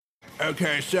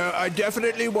Okay, so I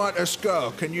definitely want a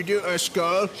skull. Can you do a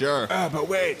skull? Sure. But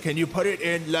wait, can you put it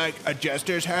in, like, a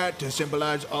jester's hat to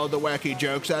symbolize all the wacky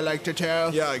jokes I like to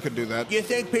tell? Yeah, I could do that. You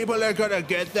think people are gonna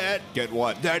get that? Get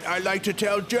what? That I like to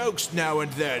tell jokes now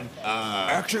and then.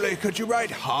 Actually, could you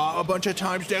write ha a bunch of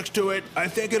times next to it? I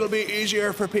think it'll be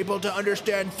easier for people to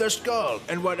understand the skull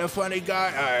and what a funny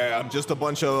guy I am. Just a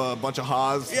bunch of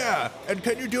ha's? Yeah, and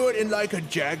can you do it in like a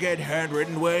jagged,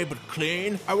 handwritten way, but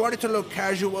clean? I want it to look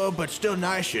casual, but still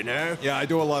nice, you know? Yeah, I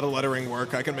do a lot of lettering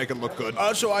work. I can make it look good.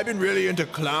 Also, I've been really into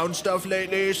clown stuff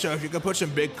lately, so if you could put some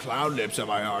big clown lips on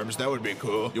my arms, that would be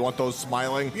cool. You want those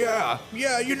smiling? Yeah,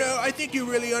 you know, I think you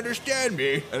really understand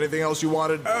me. Anything else you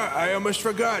wanted? I almost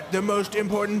forgot the most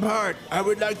important part. I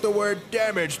would like the word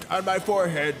damaged on my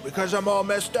forehead because I'm all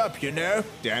messed up, you know?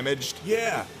 Damaged?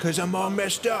 Yeah, because I'm all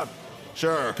messed up.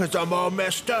 Sure. Because I'm all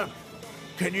messed up.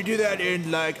 Can you do that in,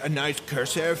 like, a nice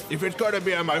cursive? If it's gonna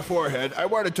be on my forehead, I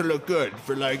want it to look good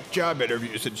for, like, job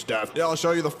interviews and stuff. Yeah, I'll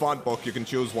show you the font book. You can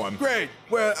choose one. Great.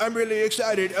 Well, I'm really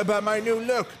excited about my new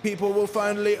look. People will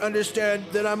finally understand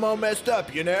that I'm all messed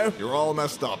up, you know? You're all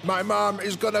messed up. My mom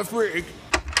is gonna freak.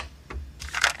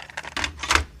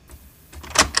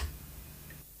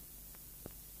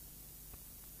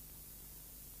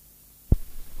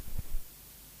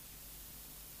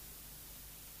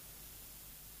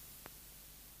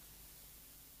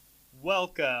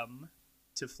 Welcome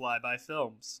to Flyby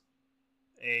Films,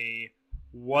 a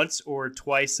once or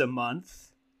twice a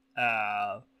month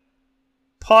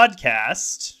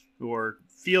podcast or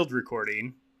field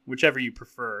recording, whichever you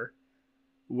prefer,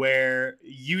 where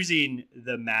using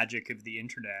the magic of the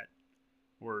internet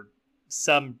or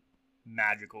some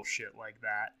magical shit like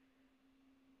that,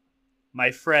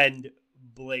 my friend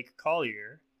Blake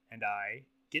Collier and I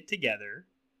get together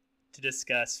to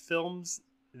discuss films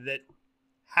that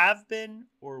have been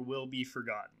or will be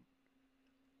forgotten.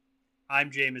 I'm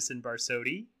Jameson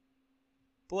Barsotti.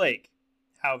 Blake,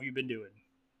 how have you been doing?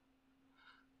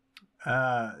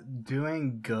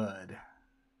 Doing good.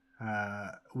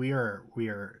 We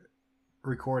are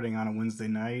recording on a Wednesday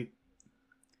night,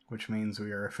 which means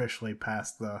we are officially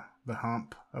past the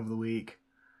hump of the week.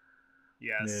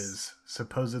 Yes. It is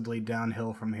supposedly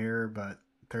downhill from here, but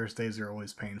Thursdays are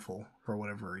always painful for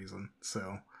whatever reason.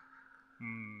 So.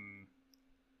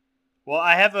 Well,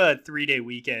 I have a 3-day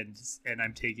weekend, and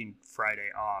I'm taking Friday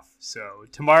off. So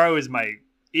tomorrow is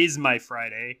my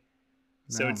Friday.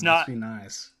 So it's not. Must be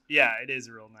nice. Yeah, it is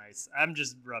real nice. I'm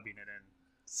just rubbing it in.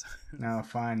 So, no,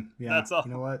 fine. Yeah, that's all.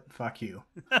 You know what? Fuck you.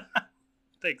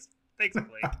 Thanks, Blake.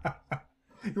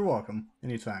 You're welcome.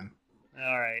 Anytime.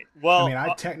 All right. Well, I mean,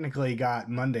 I technically got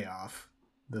Monday off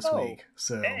this week,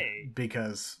 so hey.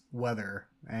 Because weather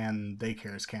and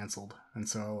daycare is canceled, and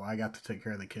so I got to take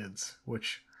care of the kids,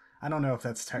 which I don't know if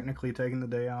that's technically taking the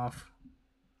day off.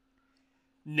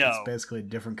 No. It's basically a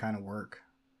different kind of work.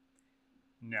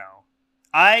 No.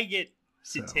 I get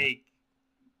to take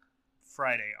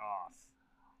Friday off.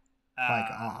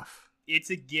 Off.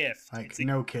 It's a gift.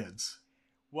 No kids.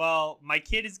 Well, my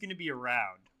kid is going to be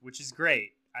around, which is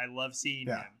great. I love seeing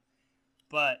him.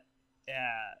 But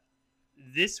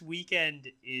this weekend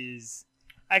is...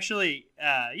 Actually,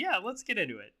 let's get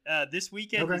into it. This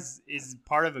weekend is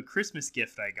part of a Christmas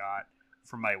gift I got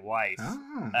from my wife.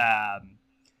 Oh.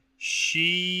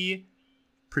 She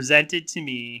presented to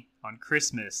me on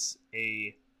Christmas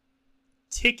a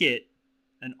ticket,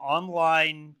 an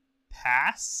online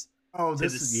pass. Oh,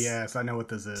 yes, I know what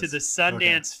this is. To the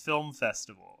Sundance Film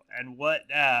Festival. And what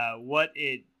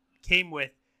it came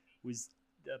with was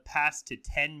a pass to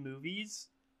 10 movies.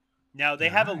 Now, they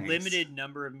have a limited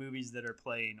number of movies that are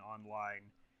playing online,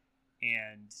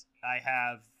 and I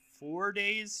have 4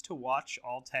 days to watch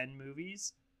all 10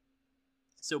 movies.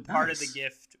 So part of the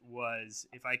gift was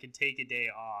if I could take a day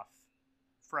off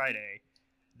Friday,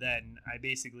 then I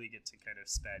basically get to kind of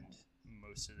spend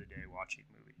most of the day watching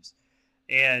movies.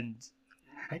 And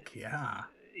heck yeah.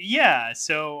 Yeah,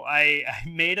 so I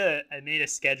made a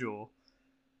schedule,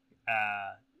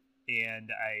 and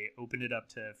I opened it up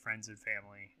to friends and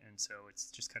family, and so it's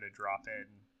just kind of drop in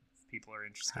if people are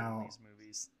interested in these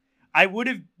movies. I would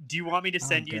have. Do you want me to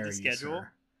send you the schedule?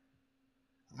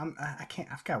 I can't.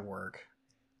 I've got work.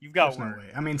 You've got There's work. No way.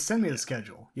 I mean, send me the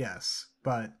schedule, yes,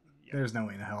 but there's no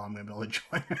way in the hell I'm gonna be able to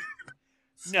join it.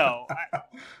 No.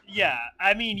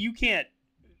 I mean, you can't.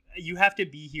 You have to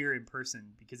be here in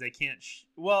person because I can't.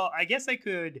 Well, I guess I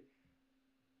could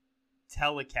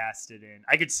telecast it in.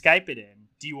 I could Skype it in.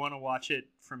 Do you want to watch it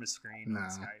from a screen on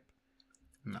Skype?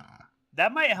 No.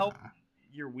 That might help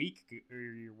your week or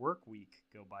your work week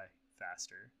go by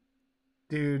faster.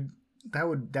 Dude, that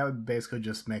would basically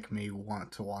just make me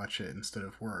want to watch it instead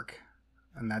of work.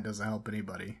 and that doesn't help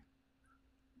anybody.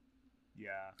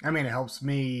 Yeah. I mean, it helps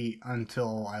me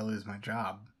until I lose my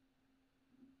job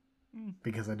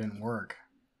because I didn't work,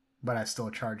 but I still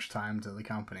charge time to the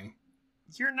company.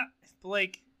 You're not,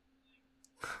 Blake.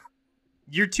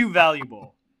 You're too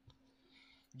valuable.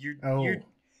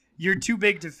 You're too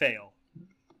big to fail.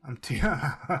 I'm too.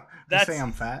 That's Say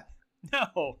I'm fat.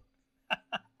 No.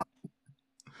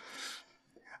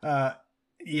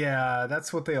 Yeah,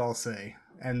 that's what they all say,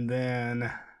 and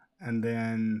then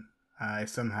I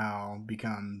somehow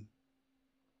become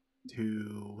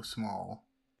too small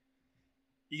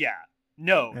Yeah.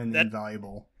 No. and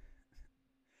invaluable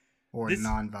or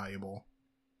non-valuable.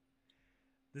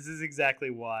 This is exactly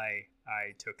why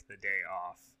I took the day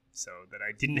off, so that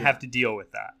I didn't have to deal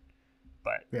with that.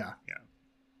 But yeah.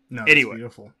 No, anyway. it's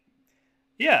beautiful.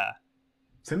 Yeah.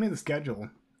 Send me the schedule.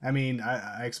 I mean,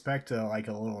 I expect a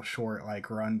little short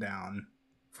rundown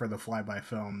for the Flyby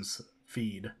Films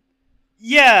feed.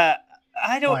 Yeah,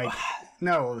 I don't.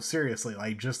 No, seriously,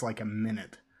 just a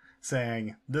minute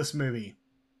saying this movie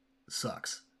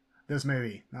sucks. This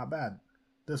movie not bad.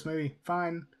 This movie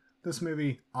fine. This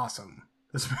movie awesome.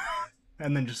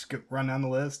 And then just run down the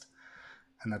list,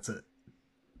 and that's it.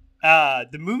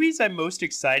 The movies I'm most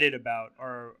excited about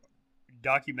are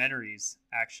documentaries,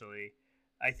 actually.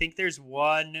 I think there's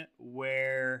one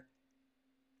where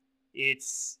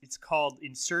it's called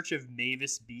In Search of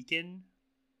Mavis Beacon.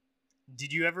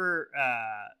 Did you ever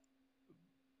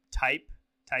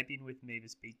typing with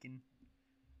Mavis Beacon?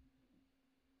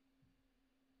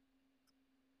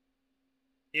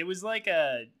 It was like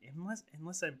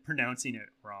unless I'm pronouncing it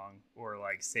wrong or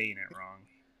saying it wrong.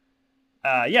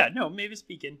 Mavis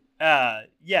Beacon.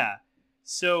 Yeah.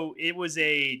 So it was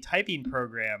a typing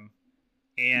program,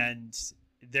 and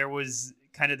there was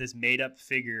kind of this made up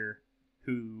figure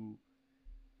who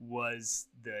was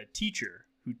the teacher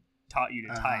who taught you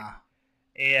to type.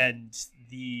 And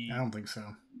I don't think so.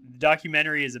 The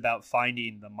documentary is about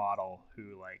finding the model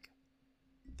who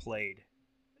played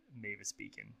Mavis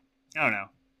Beacon. I don't know.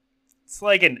 It's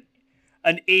like an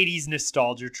 80s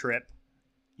nostalgia trip,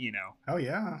 Oh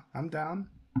yeah, I'm down.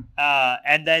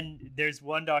 And then there's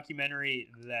one documentary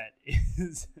that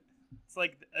is it's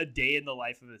like a day in the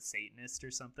life of a Satanist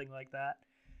or something like that.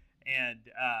 And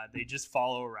they just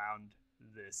follow around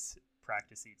this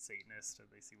practicing Satanist and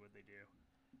they see what they do.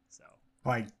 So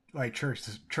like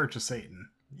Church of Satan.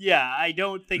 Yeah, I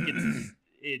don't think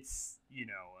it's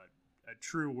a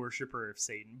true worshiper of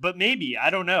Satan, but maybe, I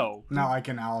don't know. Not like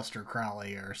an Aleister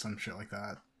Crowley or some shit like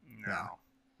that. No.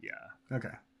 Yeah.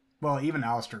 Okay. Well, even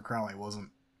Aleister Crowley wasn't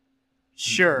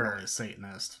very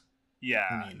Satanist. Yeah.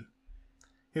 I mean,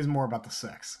 he was more about the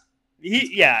sex.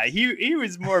 He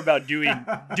was more about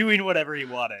doing whatever he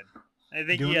wanted. I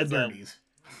think doing he has the dirties.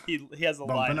 He has a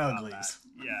Bumping line about uglies.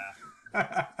 that.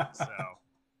 Yeah. So,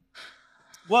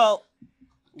 well,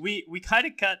 we kind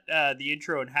of cut the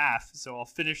intro in half, so I'll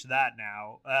finish that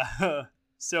now.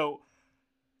 So,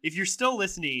 if you're still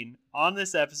listening, on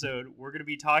this episode, we're going to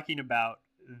be talking about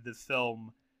the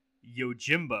film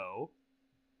Yojimbo,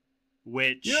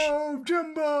 which...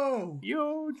 Yojimbo!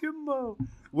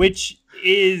 Which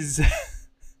is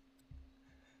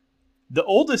the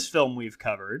oldest film we've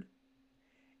covered.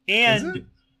 And is it?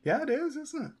 Yeah, it is,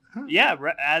 isn't it? Huh. Yeah,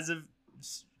 as of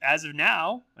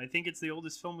now, I think it's the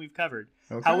oldest film we've covered.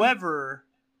 Okay. However,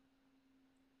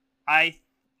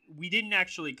 we didn't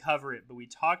actually cover it, but we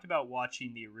talked about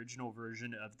watching the original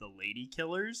version of The Lady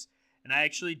Killers, and I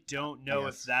actually don't know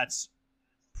if that's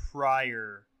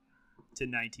prior to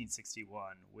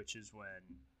 1961, which is when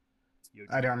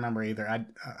I don't remember either.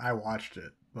 I watched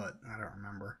it, but I don't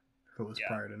remember if it was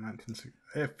prior to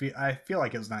 1960. I feel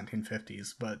like it was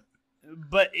 1950s, but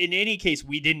in any case,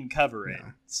 we didn't cover it.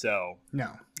 So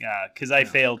no, because I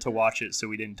failed to watch it, so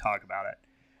we didn't talk about it.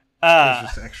 It was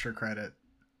just extra credit.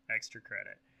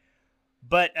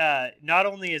 But not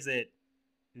only is it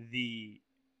the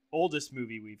oldest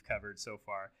movie we've covered so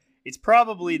far, it's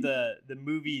probably the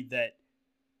movie that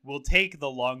will take the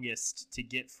longest to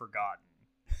get forgotten.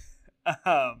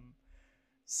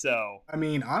 So I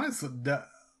mean, honestly,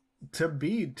 to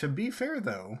be fair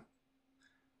though,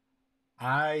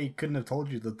 I couldn't have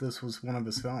told you that this was one of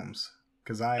his films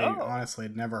because I honestly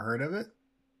had never heard of it.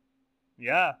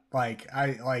 Yeah,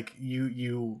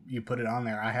 you put it on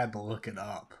there. I had to look it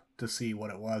up to see what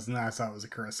it was, and then I saw it was a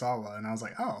Kurosawa, and I was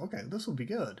like, oh, okay, this will be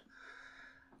good.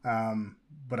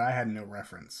 But I had no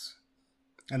reference,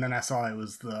 and then I saw it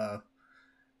was the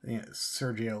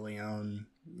Sergio Leone,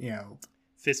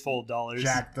 Fistful of Dollars.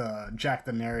 Jack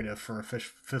the narrative for a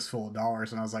Fistful of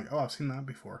Dollars, and I was like, oh, I've seen that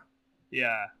before.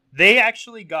 Yeah, they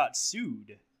actually got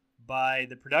sued by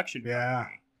the production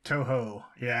company. Toho.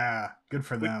 Yeah, good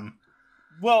for them.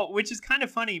 Well, which is kind of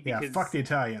funny Yeah, because fuck the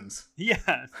Italians.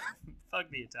 yeah, fuck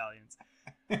the Italians.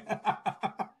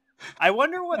 I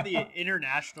wonder what the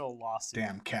international lawsuit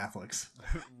Damn Catholics.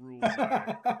 rules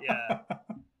are. Yeah.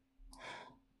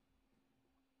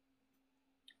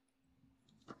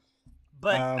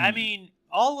 But I mean,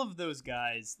 all of those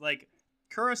guys, like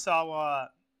Kurosawa,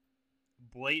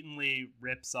 blatantly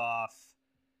rips off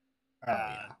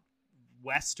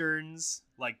westerns,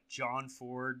 like John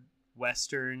Ford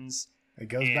westerns. It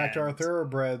goes back to our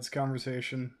thoroughbreds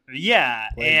conversation. Yeah,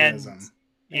 Plagiarism.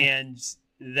 and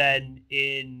then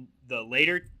in the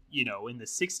later, in the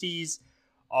 60s,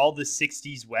 all the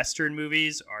 60s western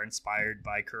movies are inspired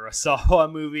by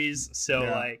Kurosawa movies. So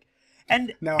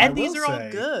and these are all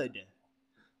good.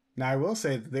 Now I will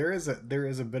say that there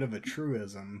is a bit of a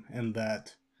truism in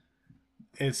that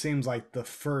it seems like the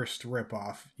first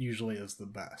ripoff usually is the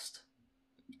best,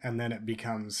 and then it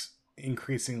becomes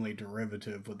increasingly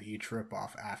derivative with each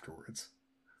ripoff afterwards.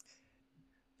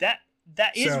 That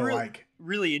is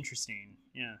really interesting.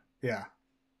 Yeah. Yeah.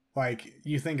 Like,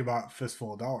 you think about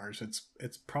Fistful of Dollars,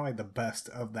 it's probably the best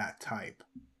of that type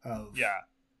of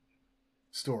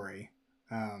story.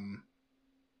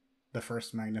 The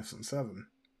first Magnificent Seven,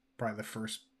 probably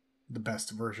the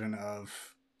best version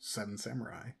of Seven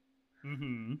Samurai.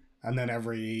 Mm-hmm. And then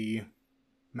every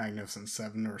Magnificent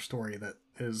Seven or story that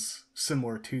is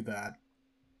similar to that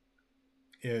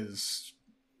is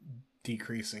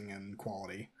decreasing in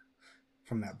quality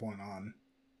from that point on.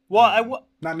 Well,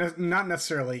 not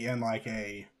necessarily in like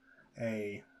a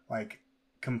like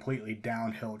completely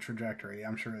downhill trajectory.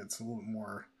 I'm sure it's a little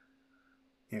more,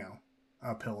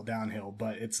 uphill, downhill,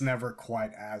 but it's never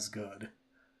quite as good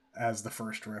as the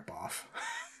first ripoff.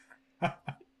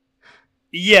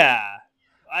 Yeah.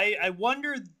 I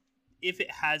wonder if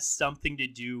it has something to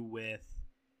do with...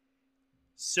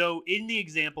 So, in the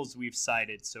examples we've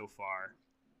cited so far,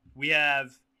 we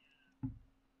have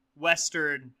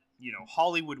Western,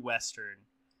 Hollywood Western,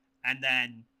 and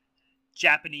then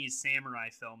Japanese samurai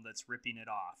film that's ripping it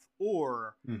off.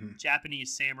 Or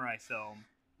Japanese samurai film,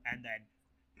 and then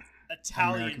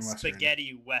Italian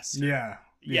spaghetti Western.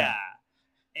 Yeah.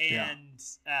 And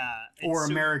or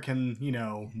so, American,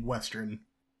 Western.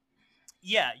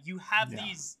 Yeah, you have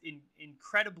these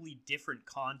incredibly different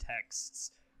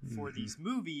contexts for these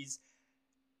movies,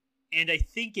 and I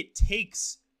think it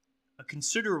takes a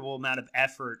considerable amount of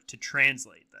effort to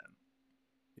translate them.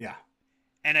 Yeah.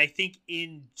 And I think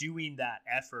in doing that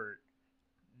effort,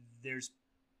 there's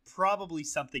probably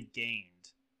something gained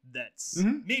that's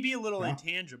maybe a little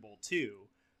intangible too,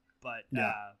 but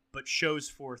shows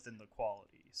forth in the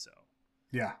quality. So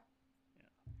yeah.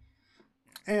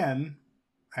 And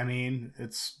I mean,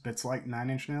 it's like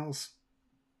Nine Inch Nails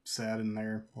said in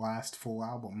their last full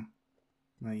album.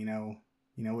 Well, you know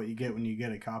what you get when you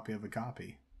get a copy of a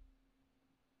copy.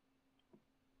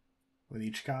 With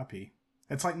each copy,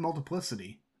 it's like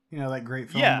Multiplicity. That great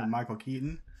film with Michael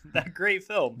Keaton. That great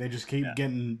film. They just keep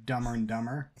getting dumber and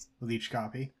dumber with each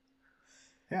copy.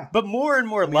 Yeah, but more and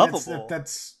more lovable.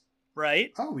 That's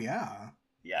right. Oh yeah.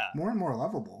 Yeah. More and more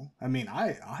lovable. I mean,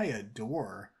 I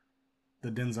adore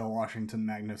the Denzel Washington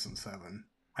Magnificent Seven.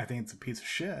 I think it's a piece of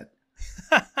shit,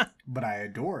 but I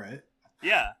adore it.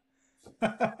 Yeah.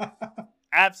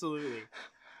 Absolutely.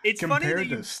 It's compared funny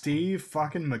to Steve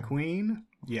fucking McQueen.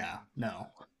 Yeah. No.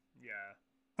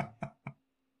 Yeah.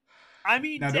 I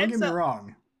mean, now don't get me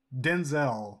wrong.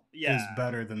 Denzel is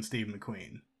better than Steve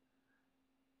McQueen,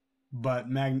 but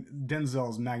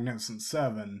Denzel's Magnificent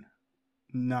Seven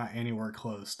not anywhere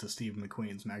close to Steve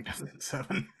McQueen's Magnificent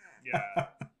Seven. Yeah.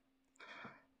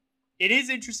 It is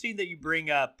interesting that you bring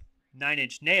up Nine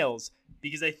Inch Nails,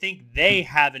 because I think they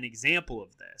have an example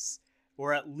of this,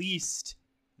 or at least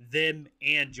them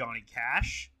and Johnny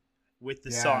Cash with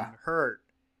the song Hurt,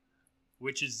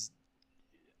 which is,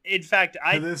 in fact,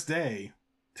 to this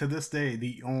day,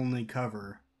 the only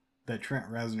cover that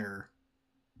Trent Reznor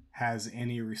has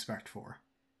any respect for.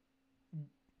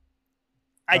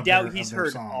 I doubt he's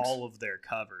heard all of their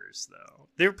covers, though.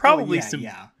 There are probably some...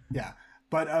 Yeah.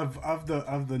 But of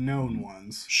the known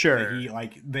ones, sure,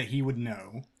 that he would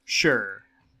know, sure,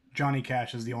 Johnny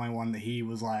Cash is the only one that he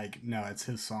was like, no, it's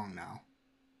his song now.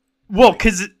 Well,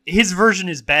 because his version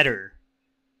is better.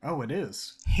 Oh, it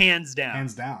is. Hands down.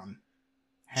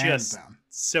 Hands down.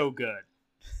 So good.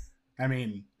 I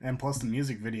mean, and plus the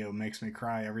music video makes me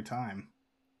cry every time.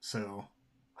 So,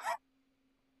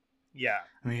 yeah.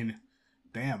 I mean,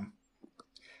 damn.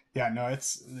 Yeah, no,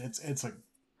 it's a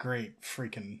great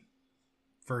freaking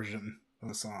version of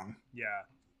the song. Yeah.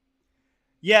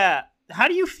 Yeah. How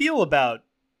do you feel about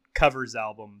covers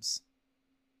albums?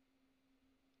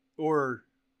 or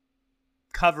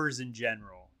covers in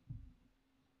general.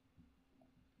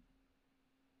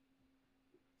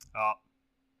 Oh,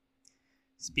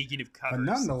 speaking of covers. But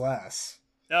nonetheless,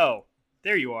 Oh,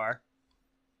 there you are.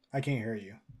 I can't hear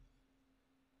you.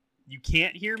 You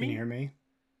can't hear me? Can you hear me?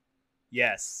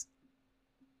 Yes.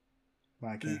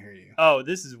 Well, I can't hear you. Oh,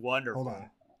 this is wonderful. Hold on.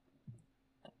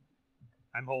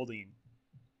 I'm holding.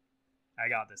 I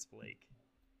got this, Blake.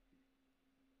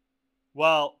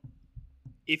 Well,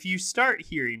 if you start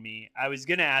hearing me, I was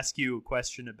going to ask you a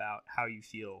question about how you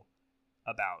feel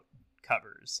about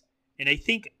covers. And I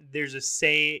think there's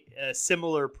a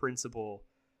similar principle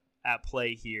at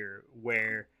play here,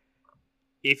 where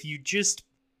if you just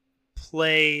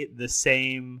play the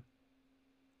same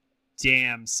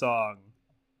damn song,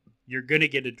 you're going to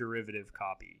get a derivative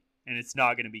copy, and it's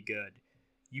not going to be good.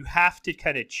 You have to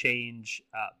kind of change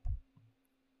up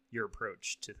your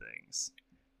approach to things.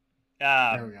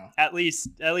 There we go. At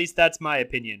least that's my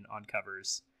opinion on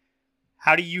covers.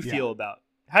 How do you feel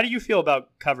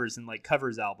about covers and like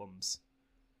covers albums?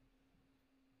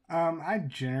 I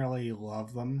generally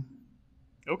love them.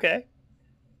 Okay.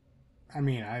 I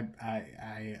mean,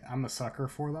 I'm a sucker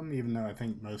for them, even though I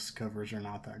think most covers are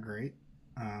not that great.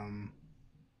 I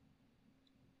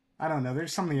don't know.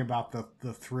 There's something about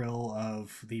the thrill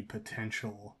of the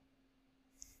potential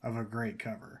of a great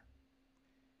cover.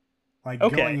 Like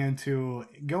going into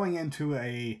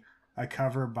a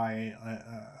cover by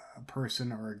a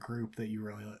person or a group that you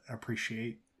really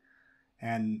appreciate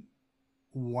and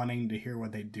wanting to hear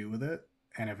what they do with it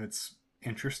and if it's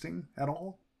interesting at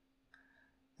all.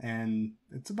 And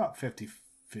it's about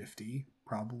 50-50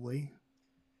 probably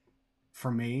for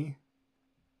me,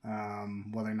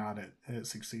 whether or not it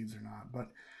succeeds or not. But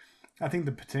I think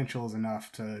the potential is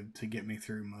enough to get me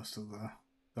through most of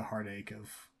the heartache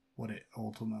of what it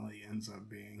ultimately ends up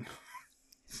being,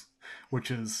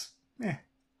 which is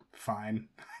fine.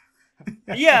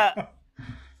 Yeah.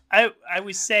 I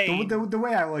was saying the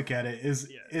way I look at it is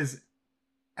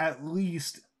at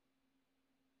least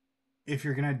if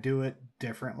you're gonna do it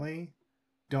differently,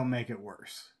 don't make it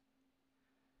worse.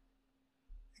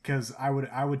 Because I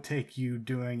would take you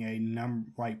doing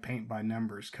a paint by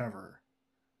numbers cover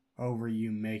over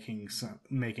you making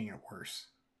it worse.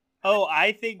 Oh,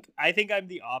 I think I'm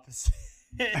the opposite.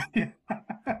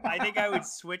 I think I would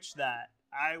switch that.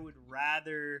 I would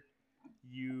rather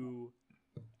you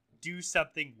do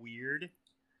something weird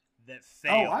that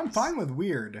fails. Oh, I'm fine with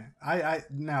weird. I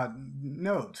now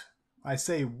note I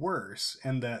say worse,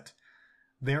 and that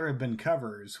there have been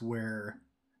covers where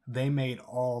they made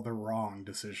all the wrong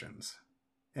decisions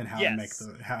in how to make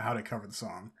how to cover the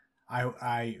song.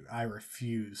 I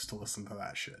refuse to listen to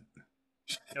that shit.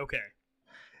 Okay.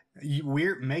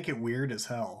 Make it weird as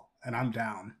hell, and I'm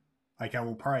down. Like, I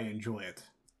will probably enjoy it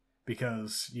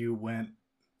because you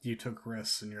took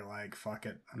risks, and you're like, fuck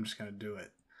it, I'm just gonna do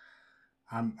it.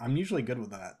 I'm usually good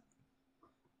with that.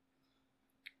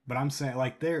 But I'm saying,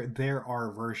 like, there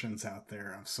are versions out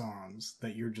there of songs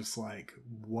that you're just like,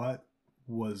 what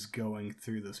was going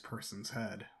through this person's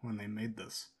head when they made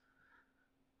this?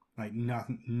 Like,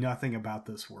 nothing about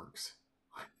this works.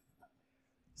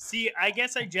 See, I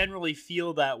guess I generally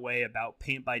feel that way about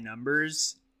paint by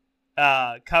numbers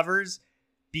covers,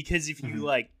 because if you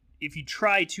if you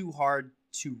try too hard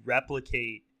to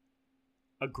replicate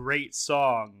a great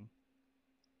song,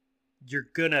 you're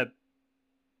gonna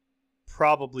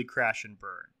probably crash and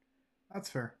burn. That's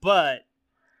fair. But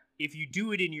if you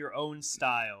do it in your own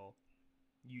style,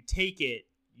 you take it,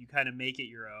 you kind of make it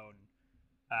your own.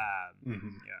 Yeah.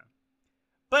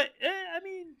 But I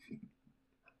mean,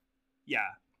 yeah.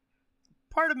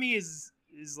 Part of me is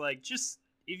like, just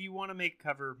if you want to make a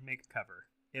cover, make a cover.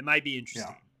 It might be interesting.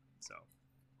 Yeah. So.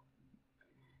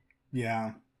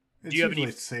 Yeah. It's usually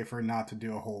safer not to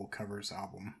do a whole covers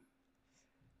album.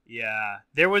 Yeah,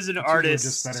 there was an it's artist.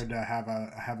 It's just better to have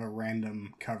a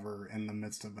random cover in the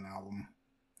midst of an album.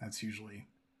 That's usually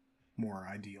more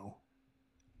ideal.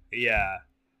 Yeah,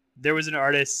 there was an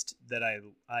artist that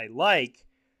I like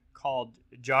called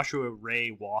Joshua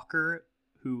Ray Walker,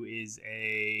 who is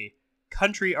a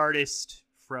country artist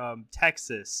from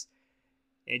Texas,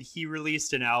 and he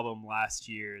released an album last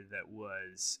year that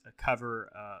was a cover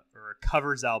or a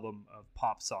covers album of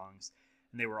pop songs.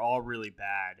 And they were all really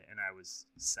bad, and I was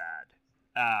sad.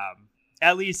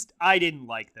 At least I didn't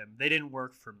like them. They didn't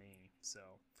work for me. So,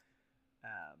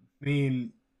 I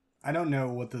mean, I don't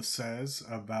know what this says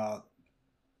about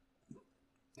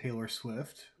Taylor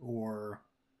Swift or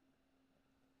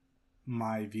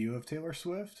my view of Taylor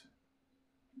Swift,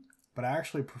 but I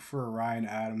actually prefer Ryan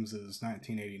Adams's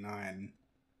 1989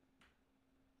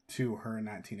 to her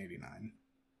 1989.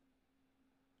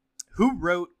 Who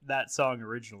wrote that song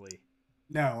originally?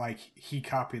 No, like he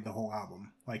copied the whole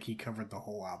album. Like he covered the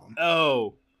whole album.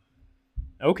 Oh,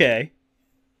 okay.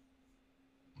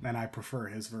 And I prefer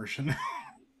his version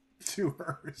to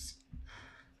hers.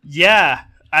 Yeah,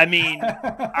 I mean,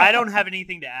 I don't have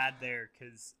anything to add there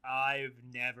because I've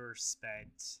never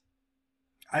spent.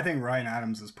 I think Ryan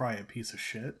Adams is probably a piece of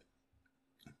shit.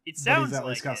 It sounds but he's at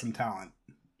least like got it. some talent.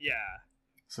 Yeah.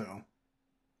 So,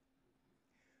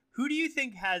 Who do you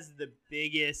think has the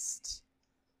biggest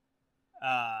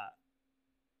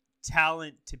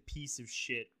talent to piece of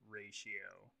shit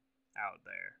ratio out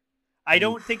there? I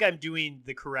don't think I'm doing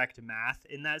the correct math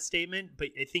in that statement, but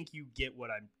I think you get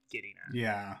what I'm getting at.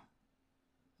 yeah.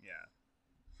 Yeah.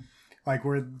 Like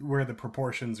where the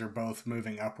proportions are both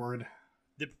moving upward.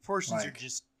 The proportions are Like-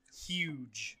 just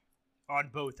huge on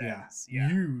both Yeah. ends. Yeah.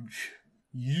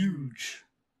 Huge.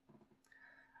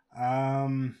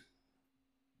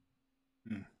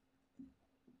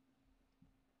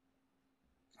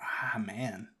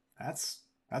 Man, that's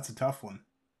a tough one.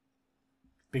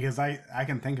 Because I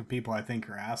can think of people I think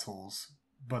are assholes,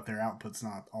 but their output's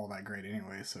not all that great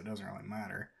anyway, so it doesn't really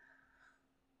matter.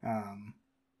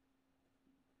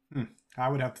 I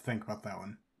would have to think about that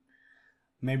one.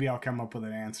 Maybe I'll come up with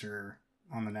an answer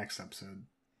on the next episode.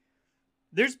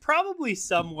 There's probably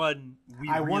someone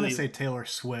I want to say Taylor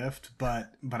Swift,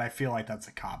 but I feel like that's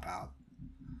a cop out.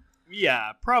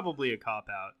 Yeah, probably a cop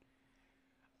out.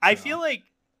 I feel like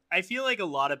a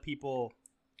lot of people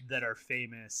that are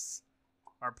famous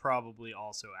are probably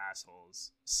also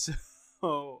assholes.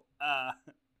 So,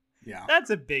 Yeah. that's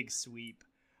a big sweep.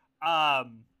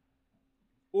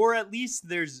 Or at least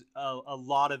there's a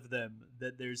lot of them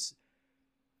that there's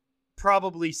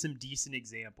probably some decent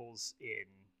examples in,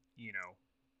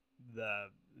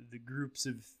 the groups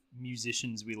of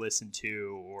musicians we listen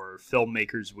to or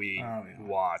filmmakers we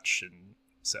watch, and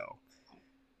so.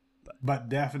 But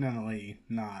definitely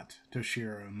not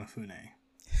Toshiro Mifune.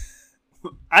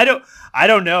 I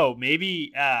don't know.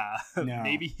 Maybe No,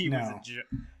 maybe he was a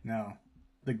No,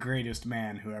 the greatest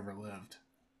man who ever lived.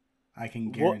 I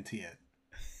can guarantee it.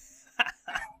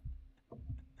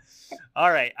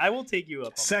 All right, I will take you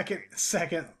up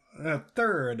on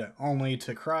Third only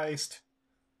to Christ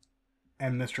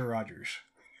and Mr. Rogers.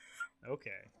 Okay.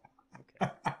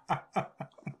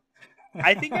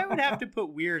 I think I would have to put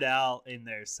Weird Al in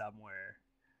there somewhere.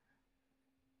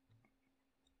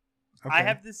 Okay. I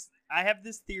have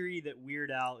this theory that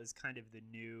Weird Al is kind of the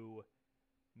new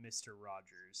Mr.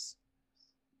 Rogers.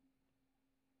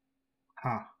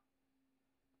 Huh.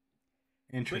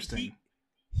 Interesting.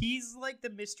 But he's like the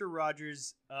Mr.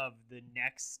 Rogers of the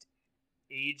next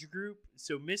age group.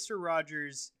 So Mr.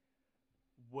 Rogers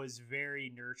was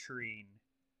very nurturing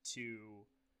to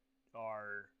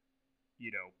our,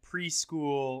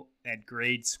 preschool and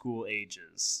grade school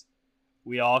ages.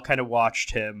 We all kind of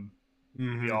watched him.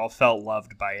 Mm-hmm. We all felt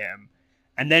loved by him.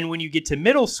 And then when you get to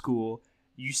middle school,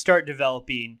 you start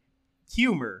developing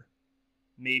humor.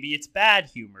 Maybe it's bad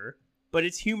humor, but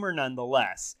it's humor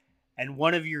nonetheless. And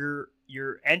one of your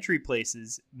entry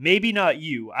places, maybe not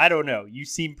you, I don't know. You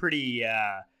seem pretty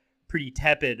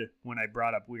tepid when I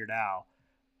brought up Weird Al.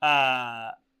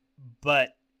 But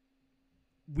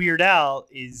Weird Al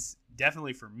is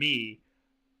definitely, for me,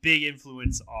 big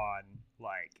influence on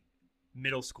like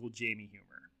middle school Jamie humor.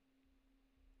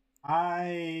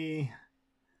 I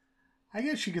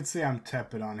guess you could say I'm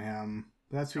tepid on him.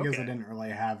 But that's because I didn't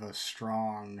really have a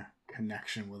strong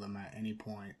connection with him at any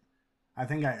point. I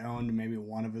think I owned maybe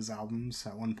one of his albums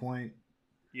at one point.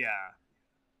 Yeah.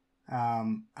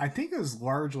 I think it was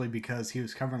largely because he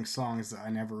was covering songs that I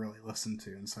never really listened to,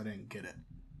 and so I didn't get it.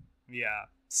 Yeah.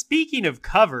 Speaking of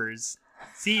covers,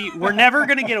 see, we're never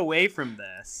going to get away from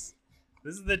this.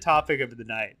 This is the topic of the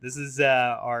night. This is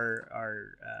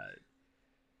our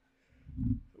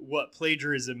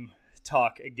plagiarism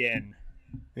talk again.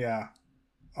 Yeah.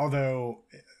 Although,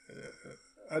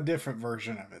 a different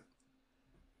version of it.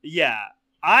 Yeah.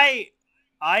 I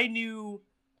knew,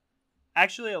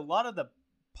 actually, a lot of the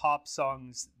pop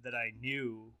songs that I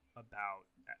knew about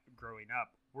growing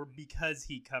up were because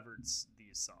he covered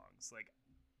these songs. Like,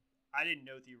 I didn't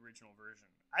know the original version.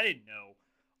 I didn't know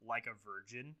Like a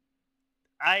Virgin.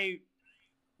 I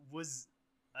was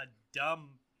a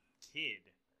dumb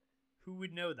kid. Who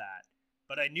would know that?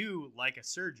 But I knew Like a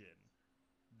Surgeon.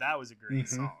 That was a great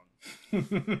song.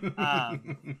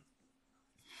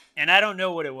 And I don't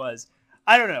know what it was.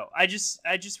 I don't know. I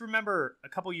just remember a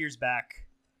couple years back,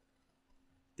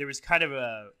 there was kind of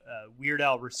a Weird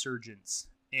Al resurgence.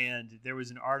 And there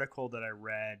was an article that I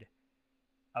read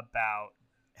about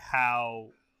how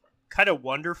kind of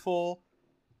wonderful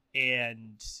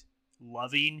and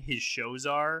loving his shows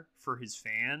are for his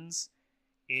fans,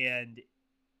 and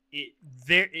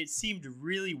it seemed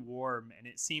really warm, and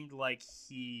it seemed like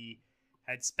he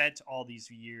had spent all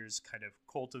these years kind of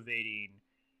cultivating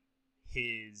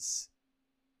his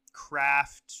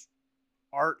craft,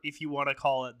 art, if you want to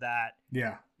call it that,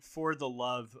 Yeah. for the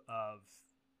love of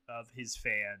his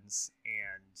fans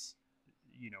and,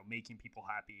 you know, making people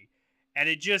happy. And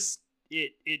it just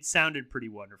it sounded pretty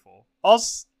wonderful. I'll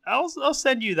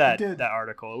send you that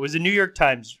article. It was a New York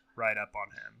Times write up on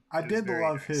him. I did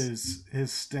love his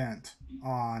stint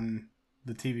on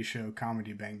the TV show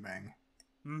Comedy Bang Bang.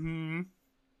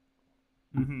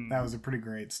 That was a pretty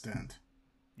great stint.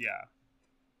 Yeah.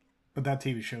 But that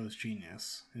TV show is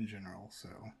genius in general, so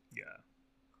yeah.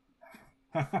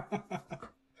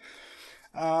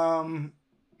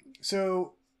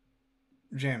 So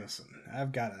Jameson,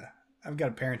 I've got a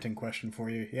parenting question for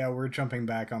you. Yeah, we're jumping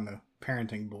back on the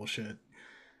parenting bullshit.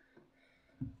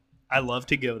 I love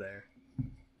to go there.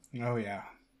 Oh yeah.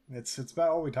 It's about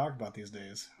all we talk about these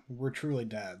days. We're truly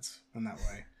dads in that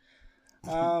way.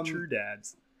 True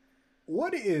dads.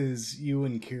 What is you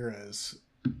and Kira's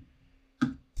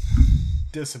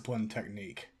discipline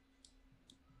technique?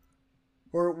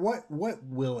 Or what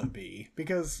will it be?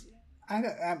 Because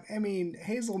I mean,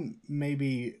 Hazel may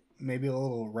be a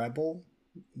little rebel,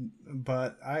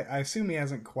 but I assume he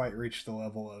hasn't quite reached the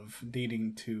level of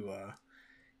needing to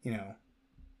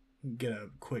get a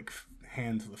quick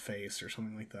hand to the face or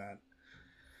something like that.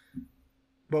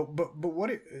 But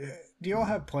what do y'all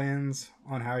have plans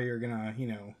on how you're gonna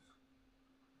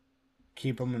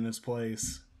keep him in his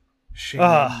place, shame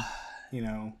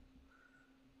him,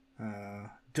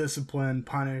 discipline,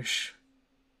 punish?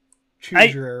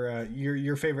 Choose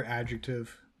your favorite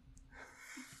adjective.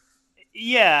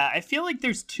 Yeah, I feel like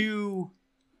there's two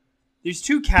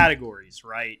categories,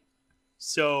 right?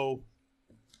 So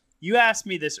you asked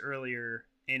me this earlier,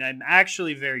 and I'm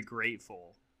actually very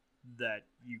grateful that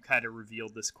you kind of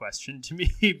revealed this question to me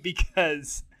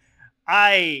because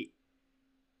I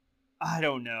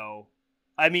don't know.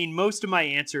 I mean, most of my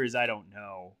answer is I don't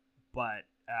know, but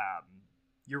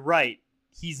you're right.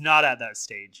 He's not at that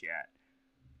stage yet.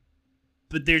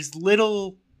 But there's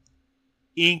little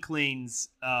inklings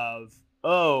of,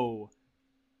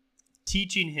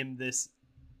 teaching him this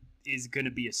is going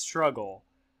to be a struggle.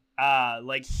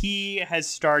 Like he has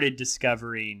started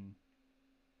discovering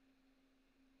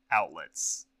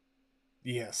outlets.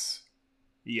 Yes.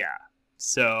 Yeah.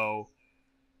 So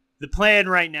the plan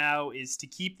right now is to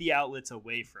keep the outlets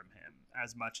away from him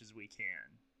as much as we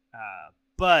can.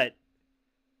 But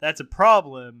that's a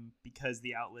problem because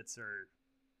the outlets are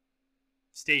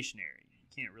stationary. You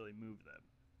can't really move them.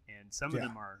 And some of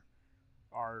them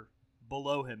are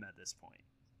below him at this point.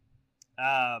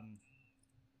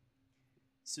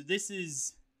 So this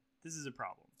is a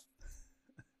problem.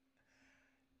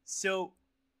 So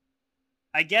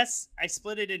I guess I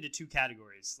split it into two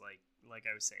categories, like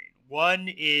I was saying. One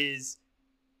is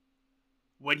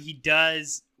when he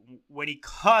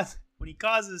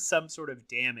causes some sort of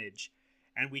damage,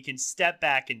 and we can step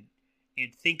back and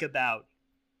think about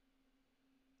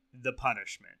the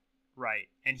punishment, right?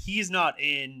 And he's not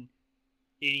in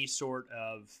any sort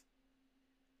of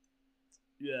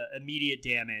immediate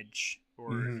damage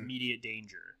or immediate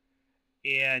danger.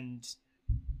 And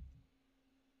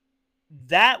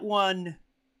that one,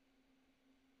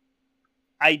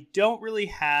 I don't really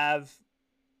have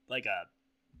like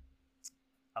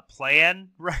a plan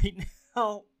right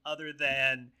now, other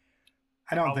than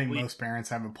I don't think most parents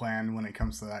have a plan when it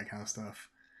comes to that kind of stuff.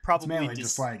 Probably it's mainly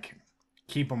just like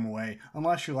keep them away,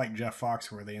 unless you're like Jeff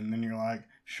Foxworthy, and then you're like,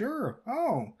 sure,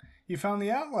 oh, you found the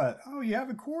outlet, oh, you have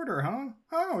a quarter, huh?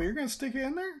 Oh, you're gonna stick it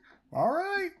in there? All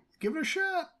right, give it a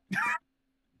shot.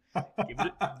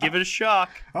 give it a shock.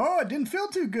 Oh, it didn't feel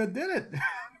too good, did it?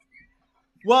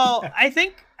 Well, I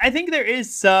think there's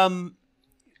some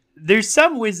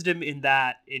wisdom in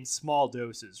that in small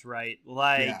doses, right?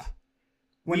 Like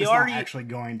when it's not actually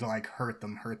going to like hurt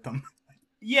them.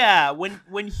 Yeah,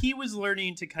 when he was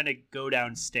learning to kind of go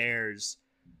downstairs,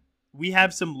 we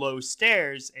have some low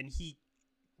stairs, and he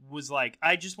was like,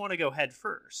 I just want to go head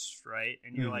first, right?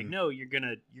 And you're like, no, you're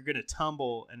gonna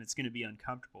tumble, and it's gonna be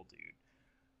uncomfortable, dude.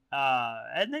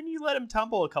 And then you let him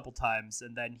tumble a couple times,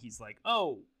 and then he's like,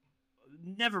 oh,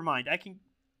 never mind, I can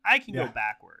go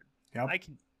backward. Yep. I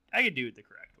can do it the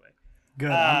correct way.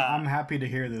 Good. I'm happy to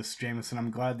hear this, Jameson.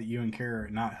 I'm glad that you and Kara are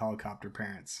not helicopter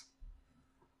parents.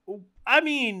 I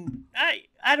mean,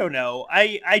 I don't know.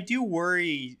 I do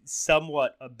worry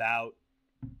somewhat about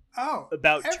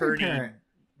turning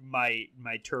my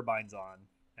turbines on.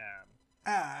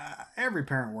 Every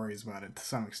parent worries about it to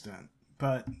some extent,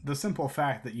 But the simple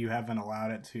fact that you haven't allowed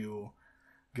it to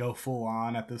go full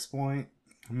on at this point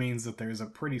means that there's a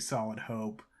pretty solid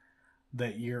hope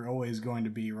that you're always going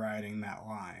to be riding that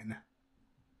line.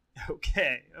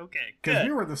 Okay, Because good.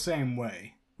 we were the same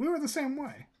way.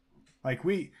 Like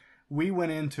we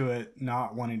went into it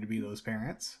not wanting to be those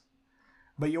parents,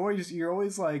 but you're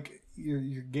always like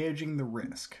you're gauging the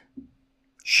risk.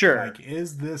 Sure. Like,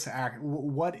 is this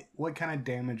what kind of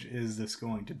damage is this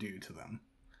going to do to them?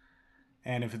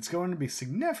 And if it's going to be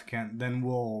significant, then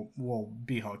we'll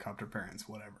be helicopter parents,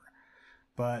 whatever.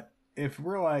 But if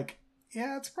we're like,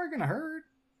 yeah, it's probably gonna hurt,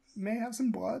 may have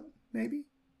some blood, maybe,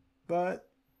 but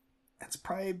it's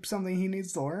probably something he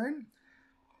needs to learn.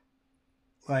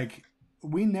 Like,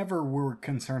 we never were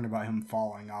concerned about him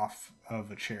falling off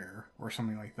of a chair or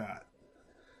something like that.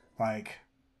 Like,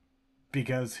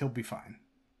 because he'll be fine.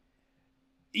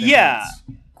 Yeah,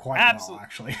 quite well,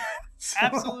 actually. So.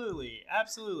 Absolutely.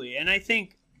 And I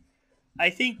think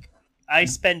I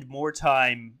spend more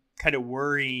time kind of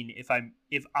worrying if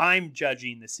I'm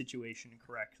judging the situation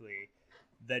correctly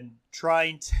than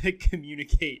trying to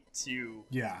communicate to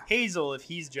Hazel if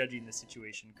he's judging the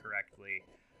situation correctly.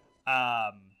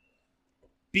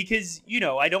 Because,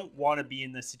 I don't want to be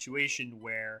in the situation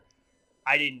where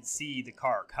I didn't see the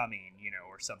car coming,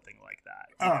 or something like that.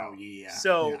 Yeah.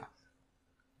 So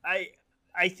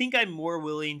I think I'm more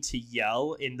willing to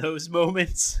yell in those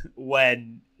moments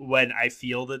when I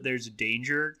feel that there's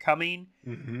danger coming.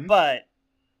 Mm-hmm. But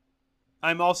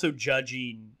I'm also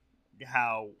judging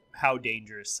how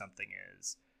dangerous something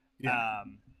is. Yeah.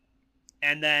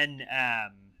 And then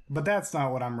but that's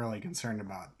not what I'm really concerned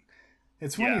about.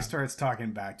 It's when he starts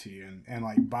talking back to you and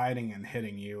like biting and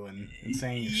hitting you and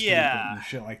saying you're stupid and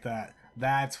shit like that.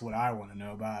 That's what I want to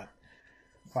know about.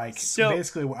 Like, so,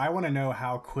 basically, I want to know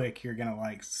how quick you're gonna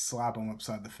like slap him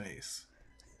upside the face.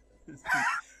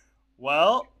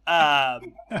 Well,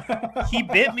 he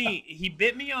bit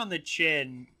me on the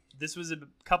chin. This was a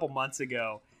couple months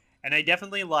ago, and I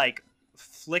definitely like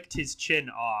flicked his chin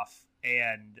off,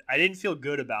 and I didn't feel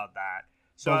good about that.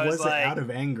 So but I was it like, out of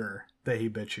anger that he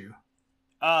bit you?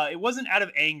 It wasn't out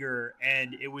of anger,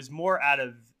 and it was more out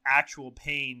of actual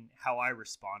pain how I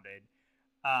responded.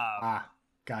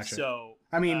 Gotcha. So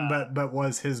I mean, but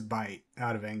was his bite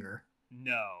out of anger?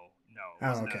 No, it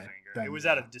wasn't out of anger. Then, it was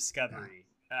out of discovery.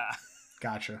 Yeah.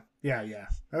 Gotcha. Yeah.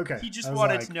 Okay. He just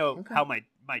wanted to know how my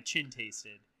chin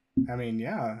tasted. I mean,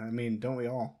 yeah. I mean, don't we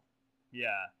all?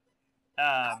 Yeah.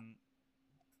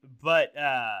 But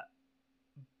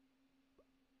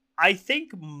I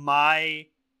think my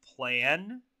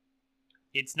plan,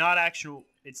 it's not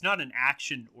an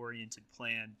action-oriented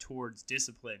plan towards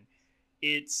discipline.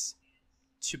 It's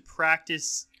to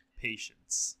practice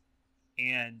patience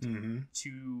and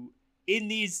to in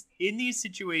these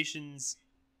situations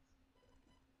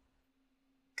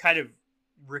kind of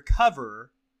recover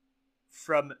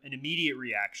from an immediate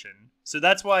reaction. So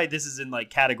that's why this is in like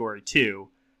category 2.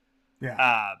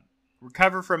 Yeah.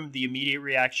 Recover from the immediate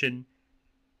reaction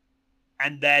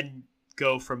and then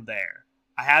go from there.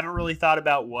 I haven't really thought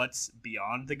about what's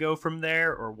beyond the go from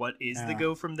there or what is the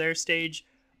go from there stage,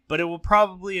 but it will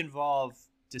probably involve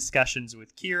discussions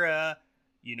with Kira,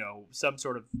 some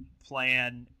sort of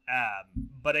plan.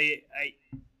 But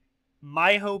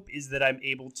my hope is that I'm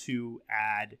able to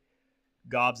add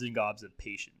gobs and gobs of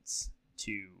patience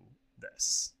to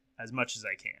this as much as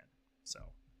I can. So,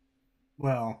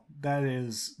 well, that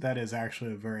is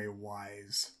actually a very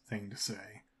wise thing to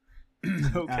say.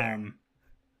 Okay.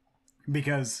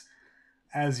 Because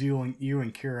as you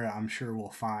and Kira, I'm sure will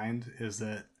find is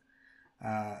that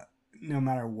no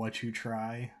matter what you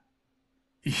try,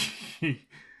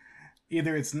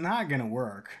 either it's not going to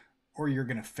work or you're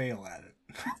going to fail at it.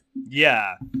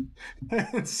 Yeah.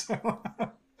 So,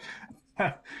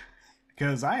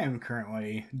 because I am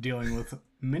currently dealing with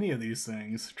many of these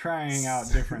things, trying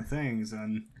out different things,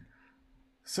 and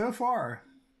so far,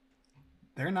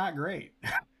 they're not great.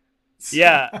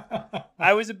 Yeah.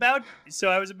 I was about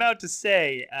to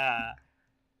say,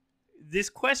 this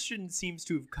question seems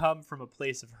to have come from a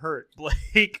place of hurt.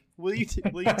 Blake, will you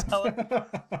tell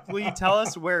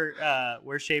us where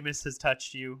Seamus has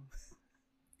touched you?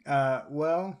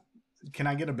 Well, can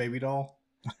I get a baby doll?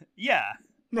 Yeah.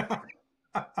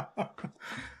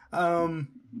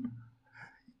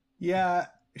 Yeah,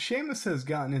 Seamus has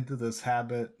gotten into this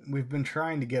habit. We've been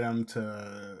trying to get him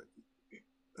to.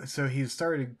 So he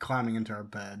started climbing into our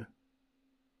bed.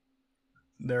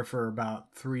 There for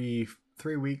about 3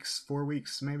 weeks, 4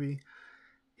 weeks maybe.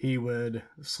 He would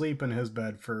sleep in his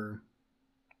bed for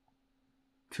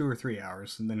 2 or 3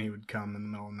 hours, and then he would come in the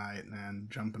middle of the night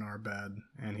and jump in our bed,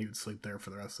 and he would sleep there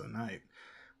for the rest of the night.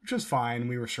 which was fine.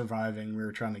 We were surviving.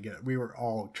 We were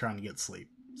all trying to get sleep.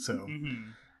 So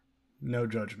no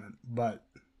judgment. But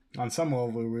on some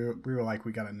level, we were like,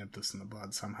 we got to nip this in the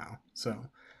bud somehow. So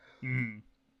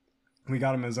we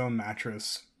got him his own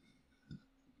mattress.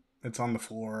 It's on the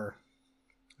floor.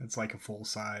 It's like a full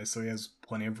size. So he has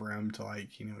plenty of room to like,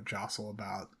 jostle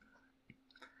about.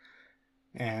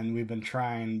 And we've been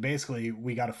trying, basically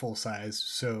we got a full size.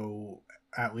 So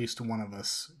at least one of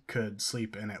us could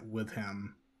sleep in it with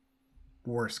him.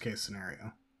 Worst case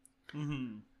scenario.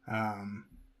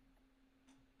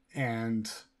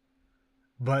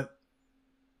 But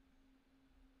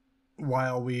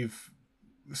while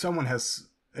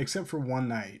except for one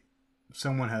night,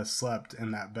 someone has slept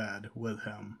in that bed with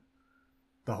him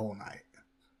the whole night.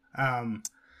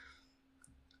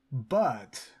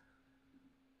 But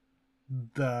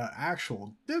the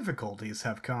actual difficulties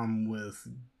have come with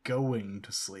going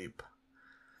to sleep.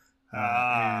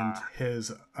 And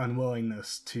his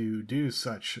unwillingness to do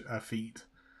such a feat,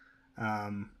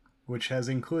 which has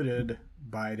included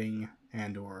biting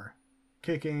and or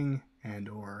kicking and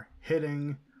or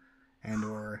hitting and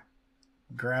or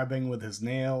grabbing with his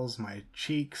nails my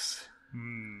cheeks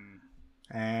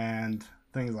and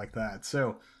things like that.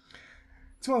 So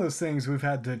it's one of those things we've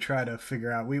had to try to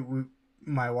figure out.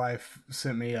 My wife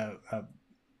sent me a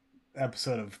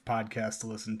episode of podcast to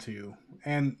listen to,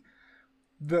 and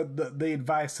the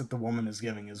advice that the woman is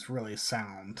giving is really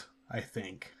sound, I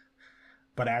think,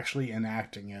 but actually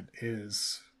enacting it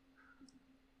is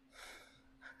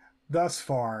thus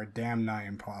far damn nigh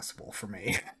impossible for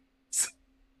me.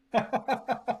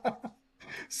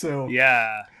 So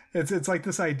yeah, it's like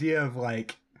this idea of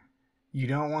like, you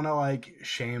don't want to like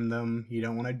shame them, you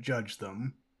don't want to judge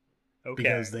them,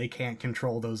 because they can't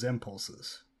control those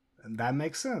impulses, and that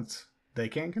makes sense. They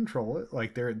can't control it.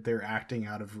 Like they're acting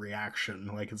out of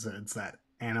reaction. Like it's that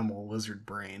animal lizard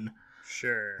brain.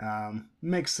 Sure.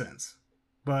 Makes sense.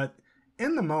 But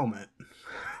in the moment,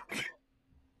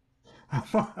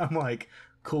 I'm like,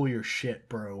 cool your shit,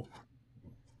 bro.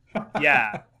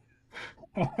 Yeah.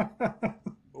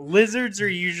 Lizards are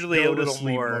usually a little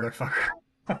sleep, more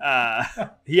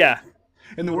motherfucker. Yeah.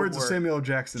 In the words of Samuel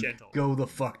Jackson, gentle. Go the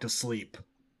fuck to sleep.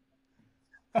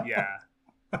 Yeah.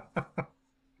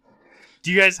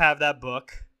 Do you guys have that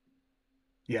book?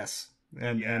 Yes.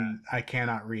 And I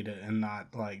cannot read it and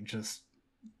not like just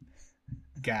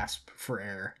gasp for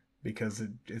air, because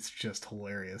it's just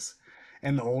hilarious.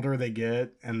 And the older they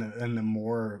get and the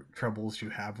more troubles you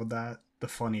have with that, the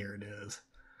funnier it is.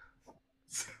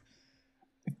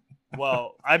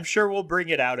 Well, I'm sure we'll bring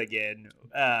it out again.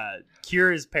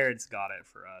 Kira's parents got it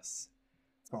for us.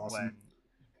 Awesome.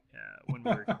 When we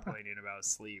were complaining about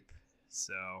sleep.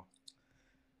 So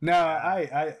no,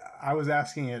 I was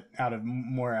asking it out of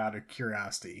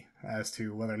curiosity as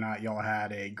to whether or not y'all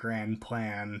had a grand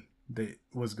plan that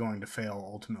was going to fail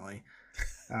ultimately.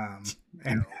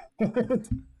 And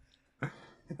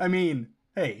I mean,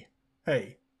 hey,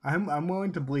 I'm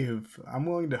willing to believe, I'm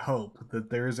willing to hope that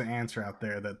there is an answer out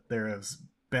there, that there has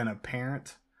been a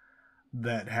parent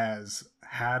that has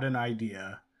had an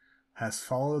idea, has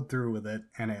followed through with it,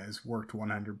 and it has worked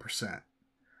 100%.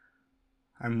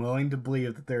 I'm willing to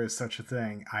believe that there is such a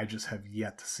thing. I just have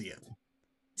yet to see it.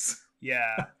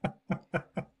 yeah.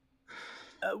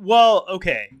 Well,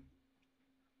 okay.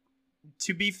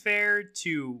 To be fair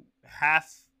to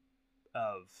half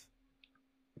of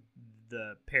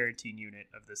the parenting unit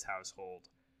of this household,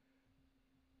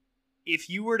 if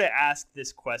you were to ask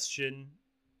this question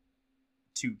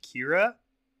to Kira,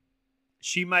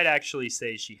 she might actually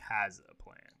say she has a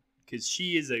plan, because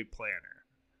she is a planner.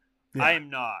 Yeah. I am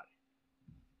not.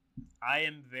 I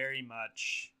am very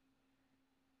much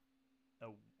a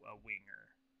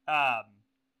winger.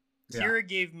 Kira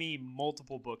gave me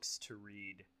multiple books to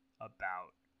read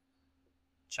about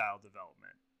child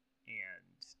development,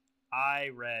 and I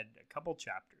read a couple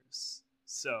chapters,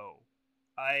 so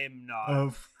I am not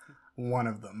of one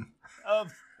of them.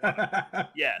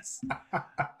 Yes.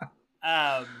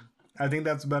 I think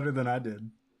that's better than I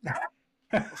did.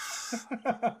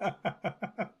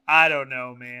 I don't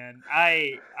know, man.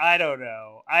 I don't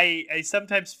know. I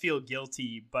sometimes feel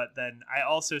guilty, but then I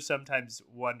also sometimes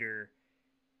wonder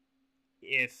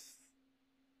if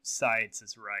science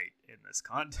is right in this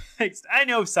context. I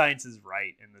know science is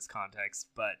right in this context,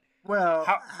 but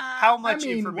how much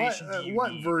information do you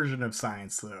what need? Version of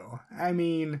science, though? I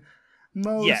mean,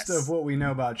 most of what we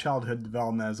know about childhood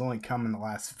development has only come in the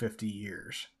last 50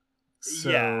 years.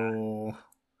 So,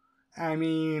 I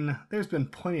mean, there's been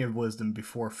plenty of wisdom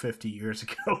before 50 years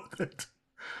ago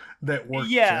that worked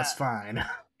just fine.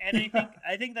 And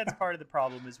I think that's part of the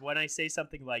problem, is when I say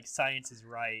something like science is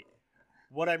right,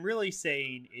 What I'm really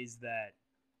saying is that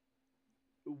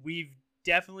we've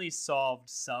definitely solved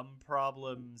some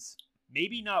problems,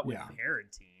 maybe not with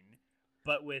parenting,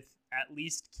 but with at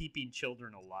least keeping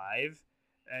children alive.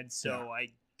 And so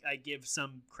I give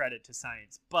some credit to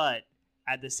science. But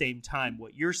at the same time,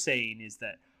 what you're saying is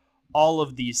that all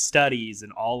of these studies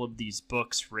and all of these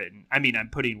books written, I mean, I'm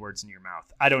putting words in your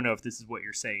mouth. I don't know if this is what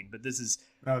you're saying, but this is...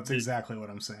 No, it's exactly what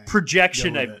I'm saying.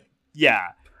 Projection. Yeah.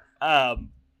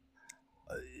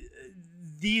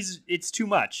 It's too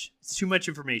much. It's too much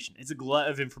information. It's a glut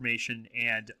of information,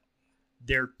 and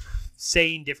they're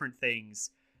saying different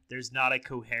things. There's not a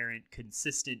coherent,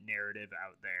 consistent narrative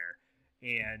out there.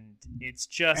 And it's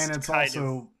just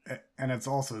and it's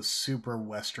also super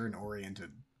Western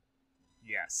oriented.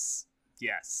 Yes.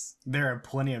 There are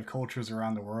plenty of cultures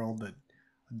around the world that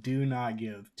do not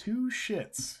give two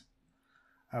shits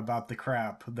about the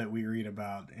crap that we read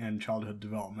about in childhood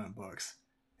development books.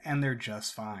 And they're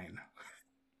just fine.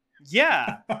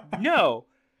 Yeah. No.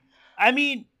 I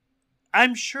mean,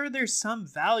 I'm sure there's some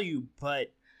value,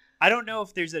 but I don't know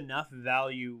if there's enough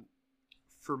value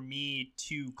for me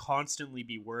to constantly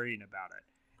be worrying about it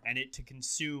and it to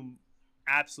consume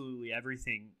absolutely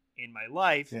everything in my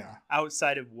life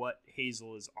outside of what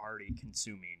Hazel is already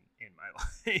consuming in my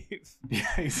life.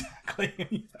 Yeah,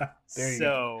 exactly.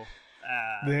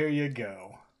 There you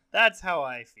go. That's how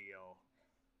I feel.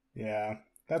 Yeah,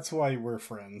 that's why we're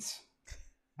friends.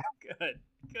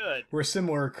 Good. We're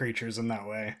similar creatures in that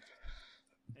way.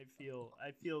 I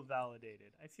feel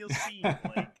validated. I feel seen,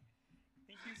 Blake.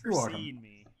 Thank you for seeing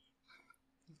me.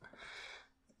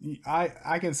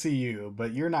 I can see you,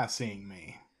 but you're not seeing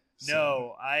me. So.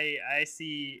 No, I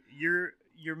see you're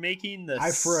making the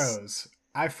I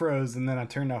froze and then I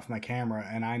turned off my camera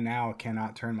and I now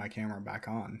cannot turn my camera back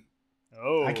on.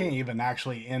 Oh. I can't even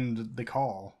actually end the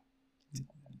call.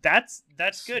 That's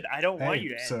good. I don't want you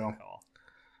to end the call.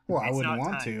 Well, I wouldn't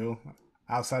want to,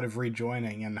 outside of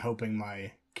rejoining and hoping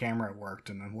my camera worked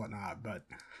and whatnot, but...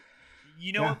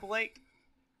 You know what, Blake?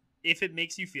 If it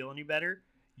makes you feel any better,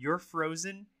 you're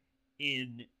frozen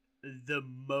in the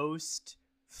most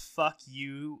fuck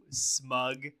you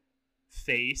smug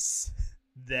face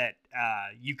that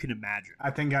you can imagine.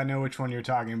 I think I know which one you're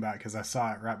talking about because I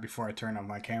saw it right before I turned on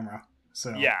my camera.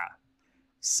 So yeah.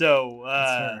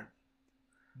 So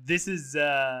this is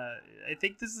I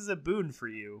think this is a boon for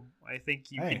you. I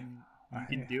think you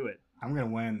can do it. I'm gonna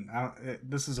win.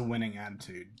 This is a winning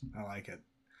attitude. I like it.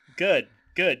 Good.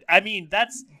 I mean,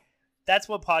 that's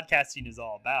what podcasting is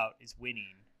all about, is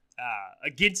winning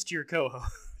against your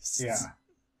co-hosts. Yeah,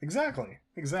 exactly.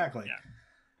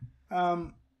 Yeah.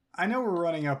 I know we're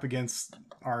running up against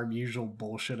our usual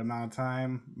bullshit amount of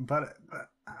time, but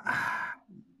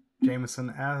Jameson,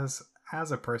 as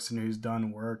a person who's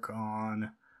done work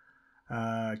on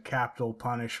capital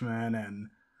punishment and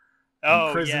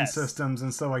prison systems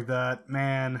and stuff like that,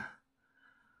 man,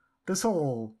 this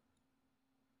whole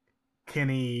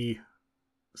Kenny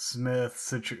Smith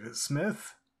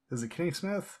Smith? Is it Kenny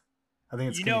Smith? I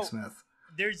think it's Kenny Smith.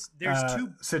 There's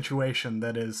two situation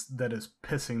that is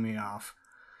pissing me off.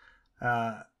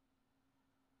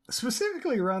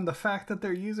 Specifically around the fact that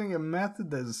they're using a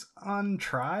method that is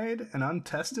untried and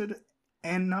untested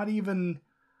and not even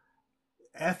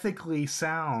ethically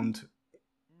sound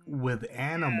with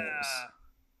animals.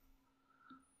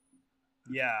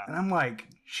 Yeah. And I'm like,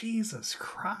 Jesus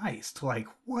Christ, like,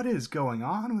 what is going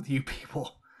on with you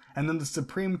people? And then the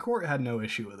Supreme Court had no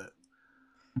issue with it.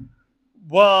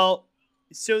 Well,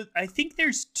 so I think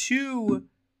there's two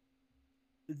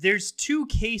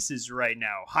cases right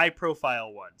now, high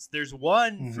profile ones. There's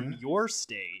one from your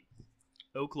state,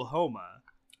 Oklahoma,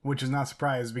 which is not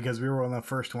surprised because we were one of the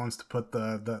first ones to put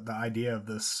the idea of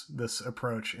this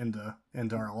approach into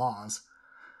our laws.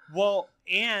 Well,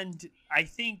 and I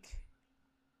think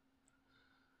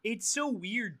it's so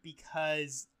weird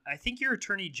because I think your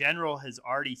attorney general has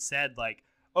already said, like,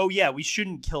 oh yeah, we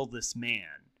shouldn't kill this man.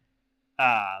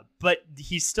 But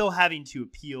he's still having to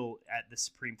appeal at the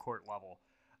Supreme Court level.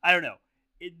 I don't know.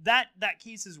 That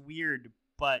case is weird,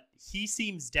 but he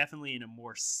seems definitely in a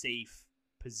more safe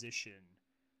position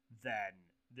than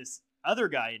this other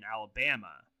guy in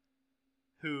Alabama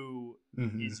who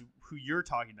you're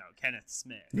talking about, Kenneth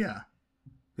Smith. Yeah.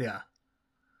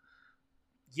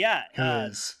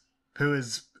 Who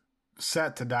is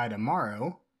set to die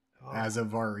tomorrow as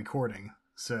of our recording.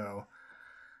 So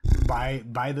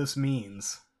by this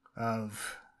means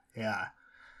of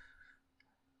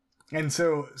and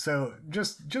so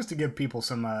just to give people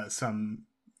some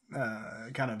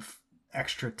kind of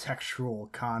extra textual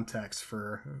context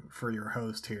for your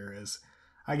host here is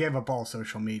I gave up all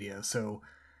social media. So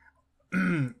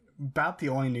about the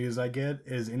only news I get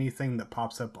is anything that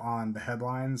pops up on the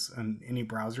headlines and any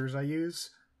browsers I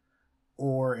use,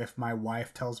 or if my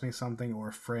wife tells me something or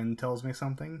a friend tells me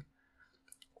something,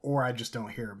 or I just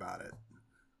don't hear about it.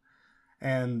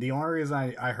 And the only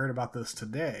reason I heard about this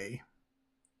today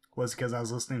was because I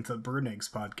was listening to the Brunig's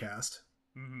podcast,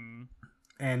 Mm-hmm.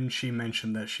 and she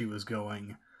mentioned that she was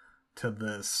going to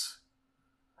this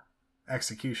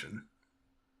execution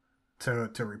to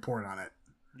report on it.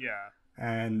 Yeah.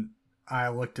 And I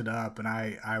looked it up, and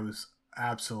I was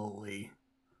absolutely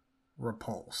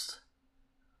repulsed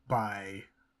by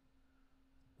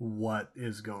what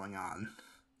is going on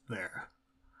there.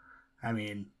 I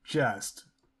mean, just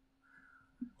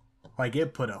like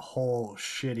it put a whole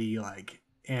shitty like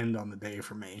end on the day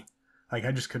for me. Like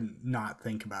I just couldn't not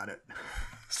think about it.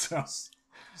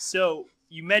 So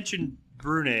you mentioned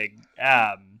Brunig.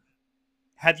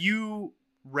 Have you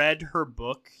read her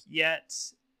book yet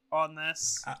on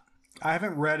this? I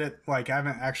haven't read it. Like I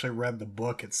haven't actually read the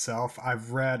book itself.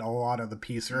 I've read a lot of the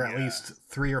pieces, or at least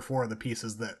 3 or 4 of the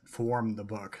pieces that form the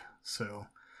book. So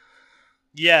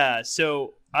yeah.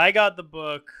 So I got the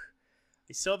book.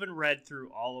 I still haven't read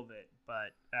through all of it,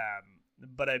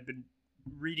 but I've been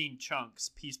reading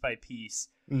chunks piece by piece.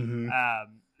 mm-hmm.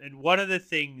 And one of the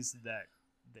things that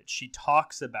she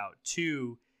talks about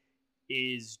too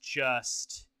is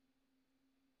just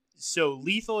so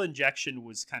lethal injection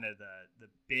was kind of the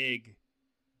big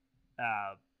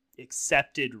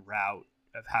accepted route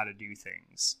of how to do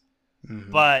things.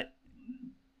 Mm-hmm. But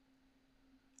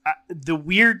the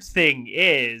weird thing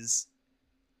is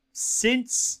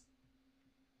since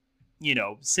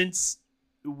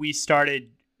we started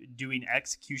doing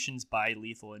executions by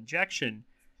lethal injection,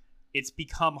 it's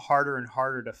become harder and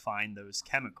harder to find those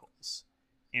chemicals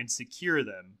and secure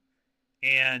them.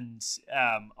 And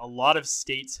a lot of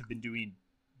states have been doing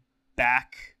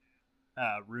back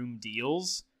room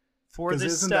deals for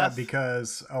this isn't stuff. that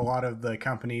because a lot of the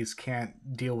companies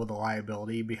can't deal with the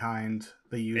liability behind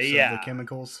the use of the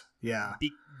chemicals? Yeah.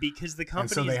 Because the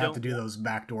companies and so they have don't to do those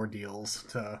backdoor deals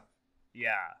to...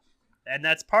 Yeah. And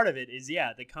that's part of it is,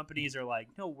 the companies are like,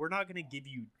 no, we're not going to give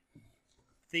you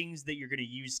things that you're going to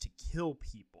use to kill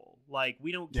people. Like,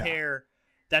 we don't care.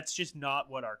 That's just not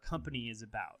what our company is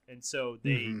about. And so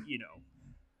they,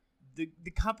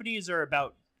 the companies are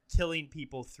about killing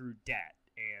people through debt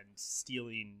and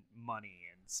stealing money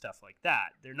and stuff like that.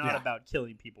 They're not about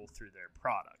killing people through their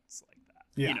products like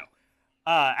that. Yeah.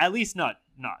 At least not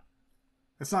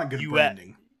it's not good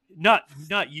branding. Not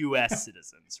U.S.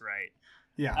 citizens, right?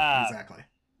 Yeah, exactly.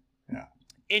 Yeah.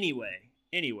 Anyway,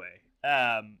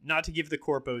 not to give the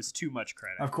corpos too much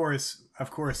credit. Of course,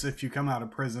 if you come out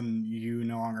of prison, you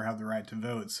no longer have the right to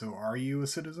vote. So, are you a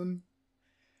citizen?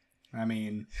 I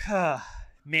mean,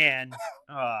 man,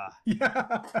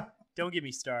 yeah. Don't get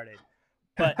me started.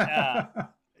 But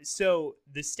so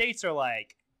the states are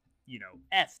like,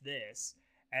 F this,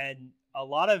 and a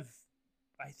lot of,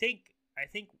 I think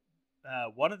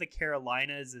one of the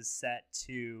Carolinas is set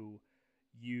to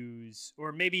use,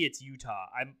 or maybe it's Utah.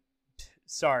 I'm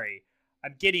sorry,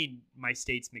 I'm getting my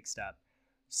states mixed up.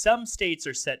 Some states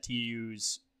are set to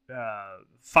use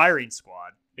firing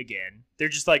squad again. They're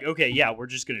just like, okay, yeah, we're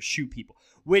just gonna shoot people,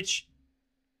 which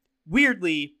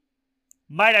weirdly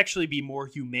might actually be more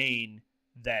humane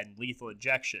than lethal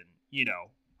injection.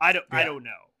 I don't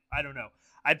know.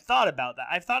 I've thought about that.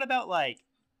 I've thought about like,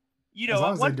 as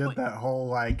long as they did that whole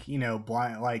like,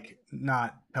 blind, like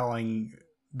not telling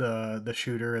the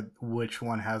shooter which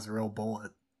one has a real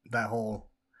bullet. That whole,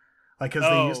 like, because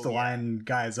they used to line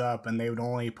guys up and they would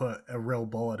only put a real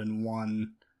bullet in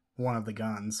one of the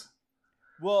guns.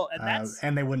 Well,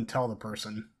 and they wouldn't tell the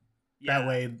person. Yeah. That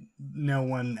way, no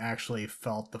one actually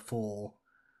felt the full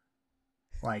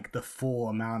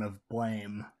amount of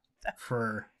blame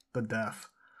for the death.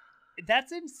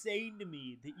 That's insane to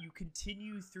me that you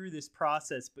continue through this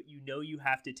process, but you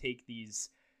have to take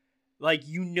these, like,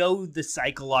 the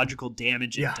psychological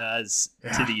damage it does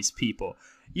to these people.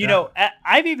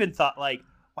 I've even thought, like,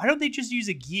 why don't they just use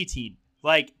a guillotine?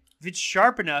 Like, if it's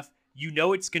sharp enough,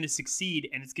 it's going to succeed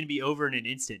and it's going to be over in an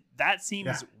instant. That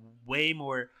seems way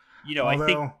more, Although, I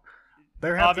think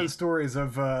there have been stories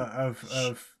of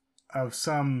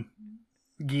some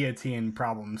guillotine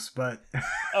problems, but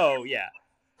oh yeah.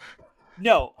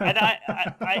 No, and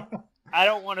I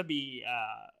don't want to be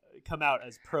come out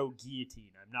as pro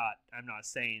guillotine. I'm not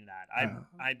saying that. I'm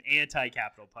anti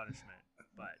capital punishment.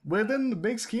 But within the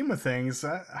big scheme of things,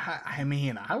 I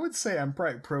mean, I would say I'm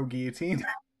pro guillotine.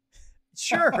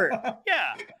 Sure,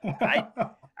 yeah.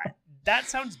 that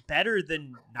sounds better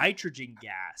than nitrogen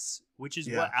gas, which is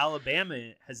Yeah. what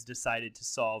Alabama has decided to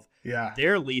solve Yeah.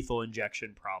 their lethal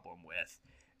injection problem with.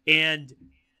 And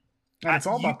it's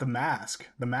all about the mask.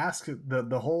 The mask,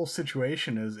 the whole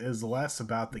situation is less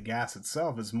about the gas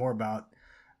itself. It's more about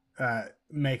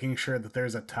making sure that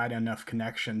there's a tight enough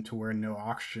connection to where no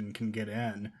oxygen can get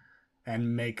in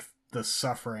and make the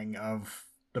suffering of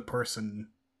the person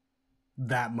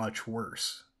that much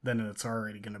worse than it's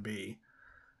already going to be.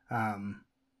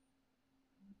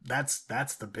 That's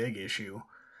the big issue.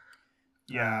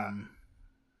 yeah.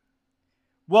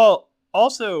 Well,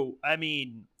 also, I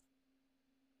mean,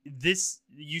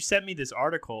 you sent me this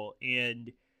article,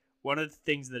 and one of the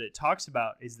things that it talks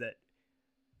about is that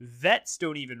vets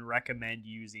don't even recommend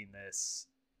using this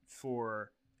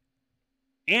for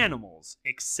animals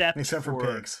except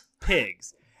for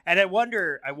pigs. And I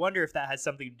wonder if that has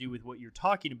something to do with what you're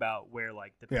talking about, where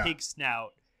like the Yeah. pig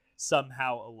snout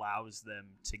somehow allows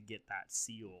them to get that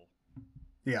seal.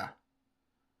 Yeah.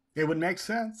 It would make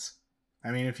sense. I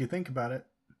mean, if you think about it.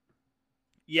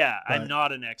 Yeah, But- I'm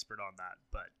not an expert on that,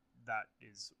 but that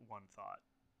is one thought.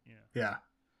 Yeah.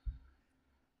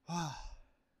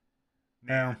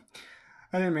 Man. Well,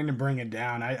 I didn't mean to bring it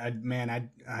down.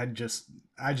 I just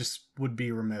would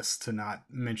be remiss to not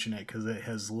mention it because it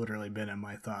has literally been in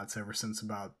my thoughts ever since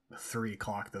about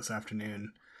 3:00 this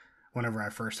afternoon, whenever I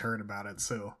first heard about it.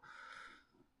 So,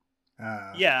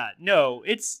 Yeah, no,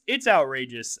 it's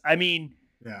outrageous. I mean,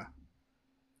 yeah,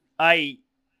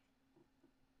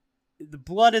 the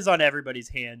blood is on everybody's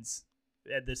hands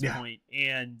at this Yeah. point,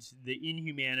 and the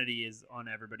inhumanity is on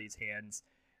everybody's hands.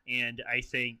 And I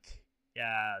think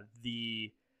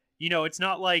it's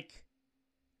not like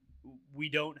we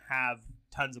don't have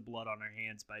tons of blood on our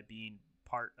hands by being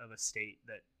part of a state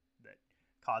that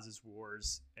causes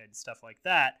wars and stuff like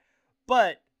that.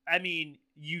 But I mean,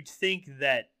 you'd think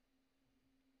that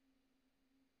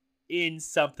in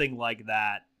something like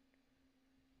that,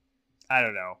 I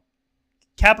don't know,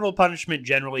 capital punishment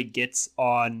generally gets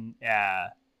on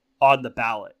the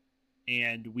ballot,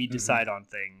 and we decide on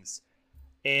things.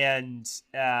 And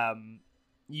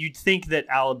you'd think that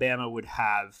Alabama would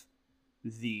have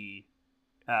the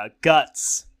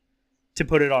guts to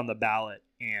put it on the ballot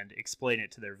and explain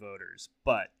it to their voters,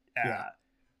 but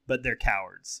they're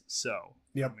cowards. So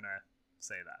Yep. I'm gonna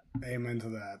say that. Amen to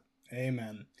that.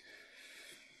 Amen.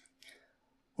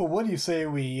 Well, what do you say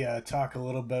we talk a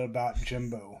little bit about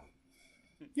Jimbo?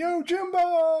 Yo,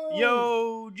 Jimbo!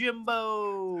 Yo,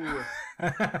 Jimbo!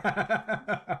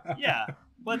 Yeah,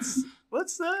 let's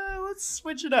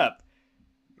switch it up.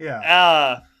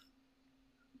 Yeah.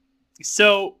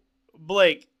 So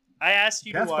Blake, I asked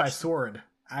you Death to watch. by sword.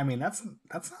 I mean, that's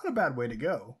not a bad way to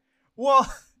go.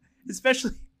 Well,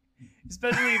 especially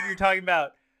if you're talking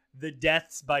about the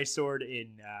deaths by sword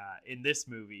in this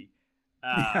movie.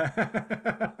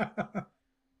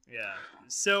 Yeah.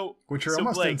 So Which are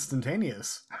almost Blake,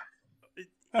 instantaneous.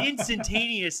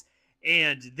 instantaneous,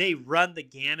 and they run the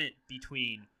gamut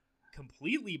between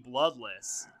completely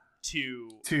bloodless to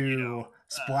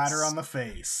splatter on the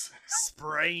face.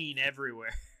 spraying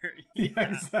everywhere. Yeah,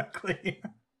 exactly.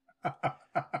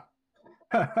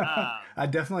 I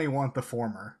definitely want the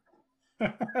former.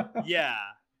 Yeah.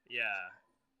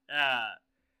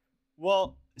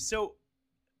 Well, so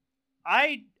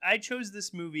I chose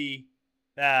this movie.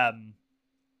 I'm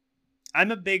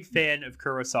a big fan of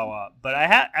Kurosawa, but I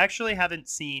actually haven't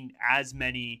seen as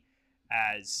many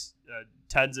as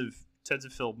tons of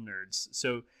film nerds.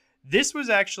 So this was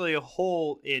actually a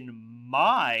hole in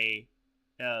my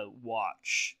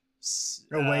watch.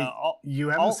 Oh wait, you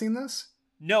haven't seen this?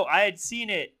 No, I had seen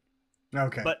it,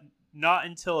 Okay, but not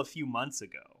until a few months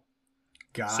ago.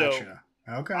 gotcha.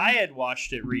 So okay, I had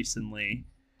watched it recently,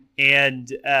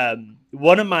 and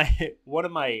one of my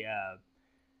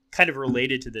kind of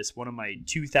related to this, one of my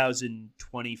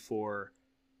 2024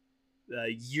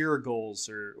 year goals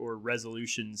or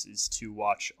resolutions is to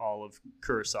watch all of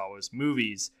Kurosawa's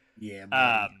movies. yeah,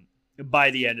 buddy. By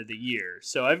the end of the year.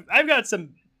 So I've got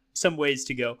some ways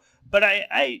to go, but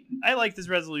I like this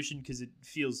resolution because it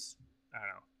feels, I don't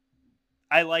know,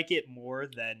 I like it more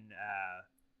than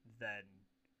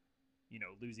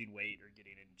losing weight or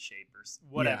getting in shape or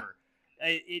whatever.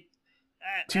 Yeah.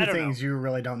 Two I don't things know. you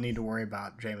really don't need to worry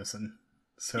about, Jameson.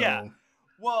 So Yeah.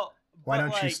 Well, why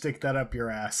don't you stick that up your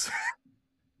ass?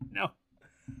 No.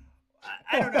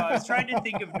 I don't know. I was trying to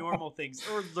think of normal things,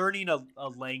 or learning a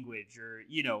language, or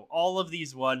all of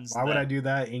these ones. Why would I do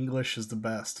that? English is the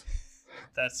best.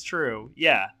 That's true.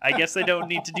 Yeah, I guess I don't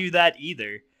need to do that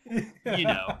either. But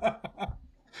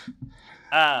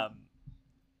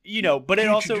it Can't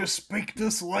also you just speak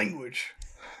this language.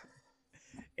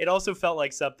 it also felt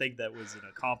like something that was an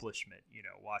accomplishment,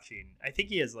 watching. I think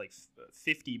he has like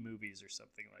 50 movies or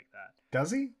something like that.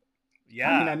 Does he?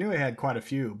 Yeah. I mean, I knew he had quite a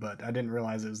few, but I didn't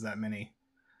realize it was that many.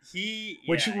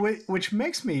 Which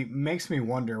makes me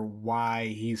wonder why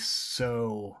he's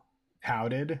so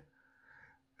touted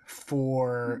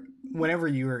for whenever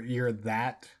you're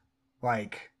that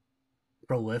like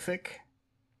prolific,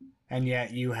 and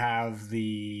yet you have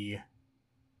the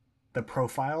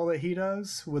profile that he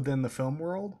does within the film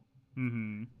world.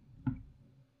 Mm-hmm.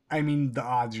 I mean, the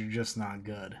odds are just not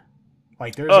good.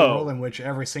 Like, there's a world in which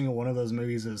every single one of those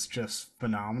movies is just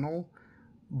phenomenal,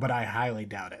 but I highly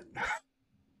doubt it.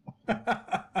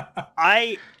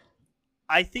 I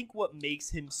think what makes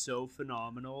him so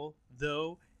phenomenal,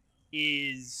 though,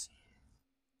 is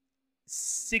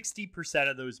 60%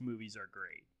 of those movies are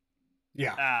great.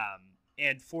 Yeah.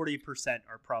 And 40%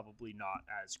 are probably not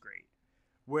as great.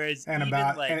 Whereas and even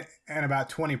about like and about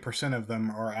 20% of them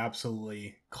are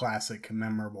absolutely classic,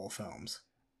 memorable films.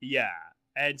 yeah.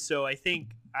 And so I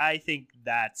think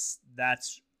that's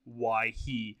why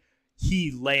he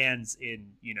lands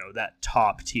in, that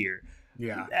top tier.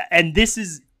 Yeah. And this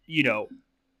is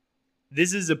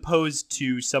opposed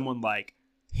to someone like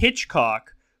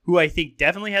Hitchcock, who I think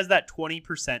definitely has that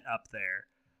 20% up there.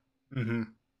 Mm-hmm.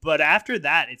 But after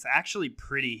that, it's actually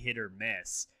pretty hit or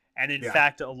miss. And in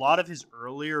fact, a lot of his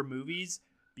earlier movies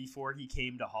before he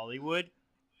came to Hollywood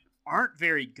aren't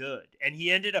very good. And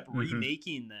he ended up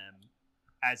remaking them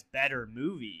as better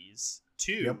movies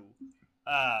too.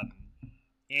 Yep.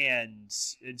 And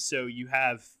so you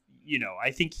have,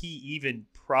 I think he even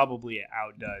probably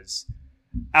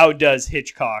outdoes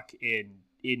Hitchcock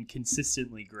in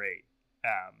consistently great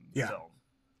film.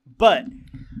 But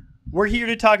we're here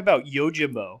to talk about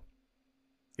Yojimbo.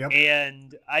 Yep.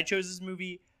 And I chose this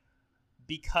movie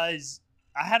because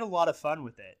I had a lot of fun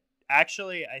with it.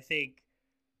 Actually, I think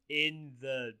in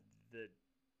the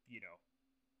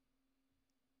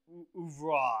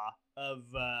oeuvre of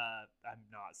I'm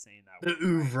not saying that word.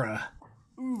 The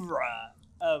oeuvre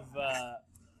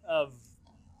of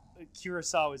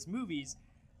Kurosawa's movies,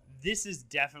 this is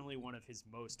definitely one of his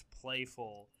most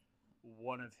playful,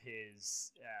 one of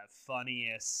his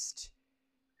funniest,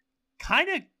 kind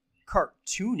of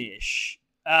cartoonish.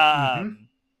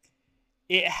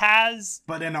 It has,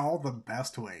 but in all the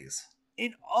best ways.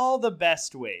 In all the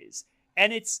best ways,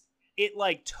 and it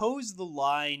like toes the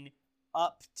line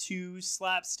up to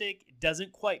slapstick. It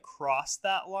doesn't quite cross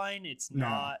that line. It's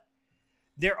not.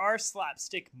 There are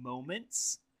slapstick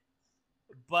moments,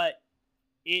 but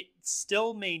it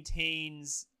still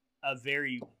maintains a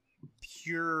very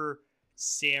pure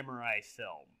samurai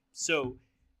film. So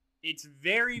it's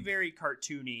very, very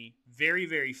cartoony, very,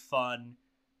 very fun.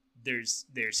 There's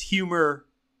humor,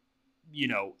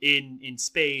 in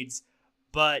spades,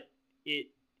 but it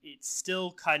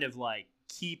still kind of like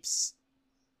keeps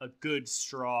a good,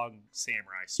 strong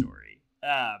samurai story.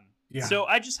 So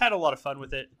I just had a lot of fun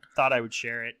with it. Thought I would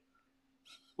share it.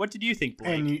 What did you think,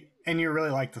 Blake? And you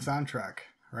really like the soundtrack,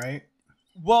 right?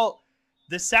 Well,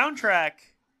 the soundtrack,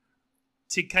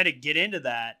 to kind of get into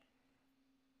that,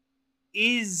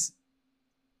 is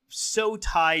so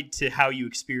tied to how you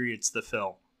experience the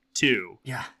film too.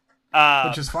 Yeah.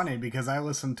 Which is funny because I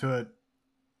listened to it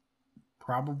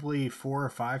probably 4 or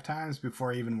 5 times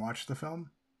before I even watched the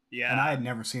film. Yeah. And I had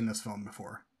never seen this film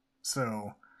before.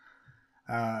 So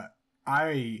I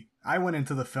went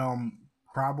into the film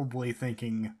probably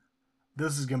thinking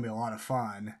this is going to be a lot of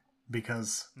fun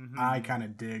because I kind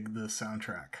of dig the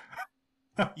soundtrack.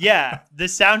 Yeah, the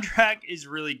soundtrack is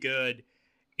really good.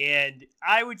 And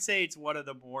I would say it's one of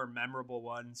the more memorable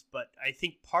ones, but I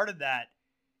think part of that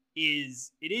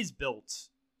is it is built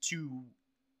to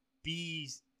be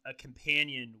a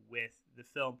companion with the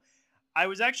film. I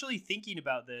was actually thinking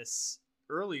about this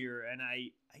earlier, and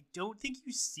I don't think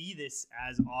you see this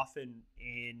as often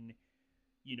in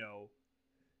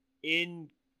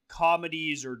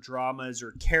comedies or dramas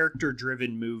or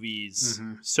character-driven movies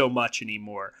so much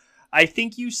anymore. I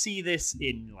think you see this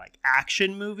in like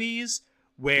action movies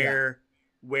where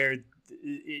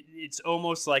it's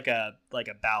almost like a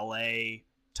ballet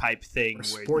type thing, or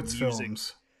where sports the music,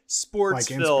 films, sports like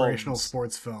films, inspirational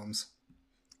sports films.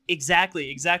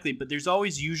 Exactly. But there's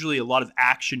always usually a lot of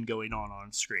action going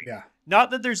on screen. Yeah. Not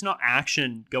that there's not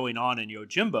action going on in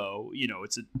Yojimbo.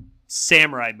 It's a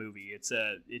samurai movie. It's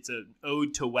a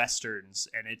ode to westerns,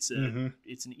 and it's an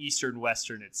Eastern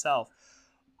Western itself.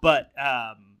 But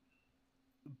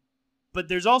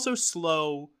there's also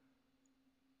slow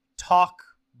talk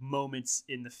moments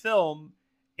in the film,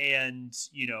 and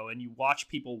you watch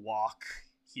people walk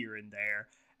here and there,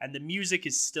 and the music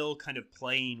is still kind of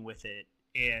playing with it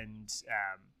and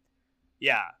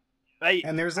yeah,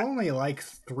 And there's only like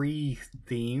 3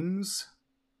 themes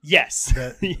yes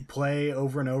that play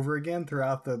over and over again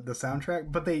throughout the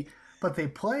soundtrack, but they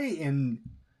play in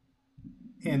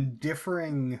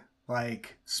differing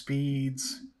like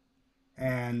speeds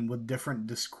and with different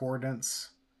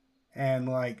discordance, and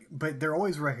like, but they're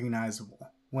always recognizable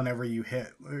whenever you hit.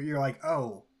 You're like,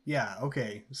 oh yeah,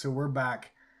 okay, so we're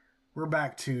back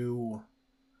to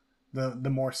the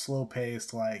more slow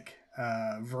paced like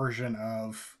version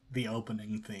of the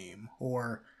opening theme,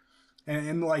 or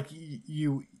and like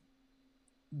you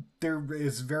there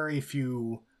is very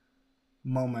few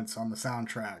moments on the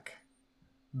soundtrack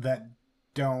that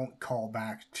don't call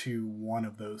back to one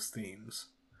of those themes.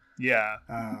 yeah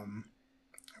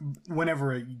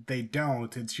Whenever they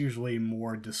don't, it's usually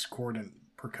more discordant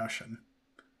percussion.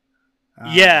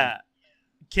 yeah.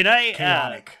 Can I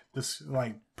Chaotic, this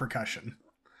like percussion.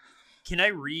 can I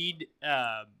read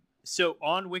so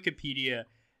on Wikipedia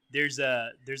there's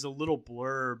a little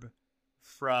blurb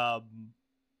from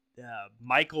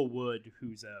Michael Wood,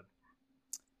 who's a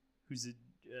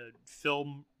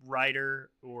film writer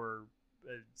or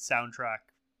a soundtrack,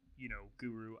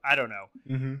 guru. I don't know.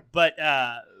 Mm-hmm. But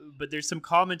there's some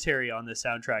commentary on the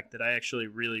soundtrack that I actually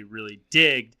really, really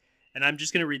digged, and I'm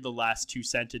just gonna read the last 2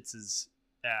 sentences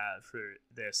for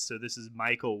this. So this is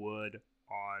Michael Wood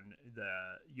on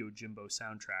the Yojimbo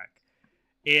soundtrack,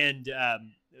 and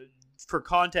for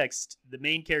context, the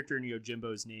main character in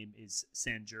Yojimbo's name is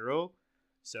Sanjuro,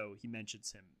 so he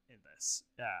mentions him in this.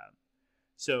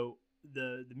 So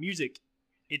the music,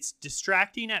 it's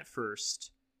distracting at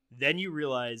first. Then you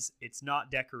realize it's not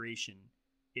decoration,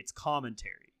 it's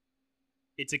commentary.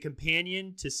 It's a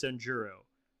companion to Sanjuro,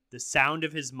 the sound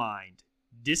of his mind,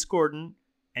 discordant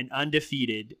and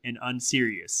undefeated and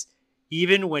unserious,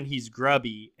 even when he's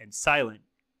grubby and silent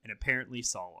and apparently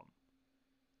solemn.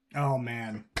 Oh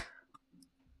man,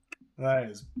 that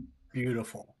is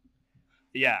beautiful.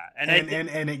 Yeah,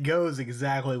 and it goes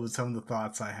exactly with some of the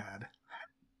thoughts I had.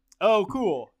 Oh,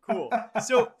 cool.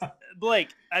 So,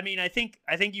 Blake, I mean, I think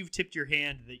you've tipped your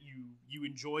hand that you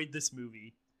enjoyed this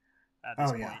movie at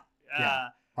this point. Yeah.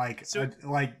 Like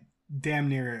damn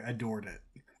near adored it.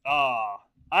 Oh,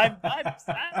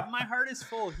 my heart is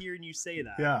full hearing you say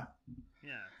that.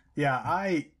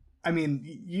 Yeah. I mean,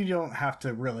 you don't have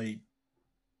to really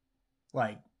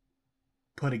like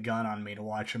put a gun on me to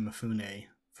watch a Mifune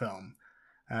film.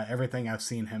 Everything I've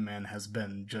seen him in has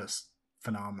been just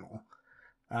phenomenal.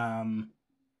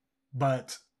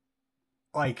 But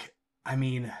like, I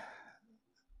mean,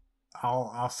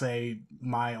 I'll say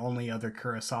my only other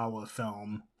Kurosawa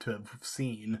film to have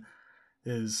seen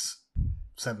is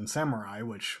Seven Samurai,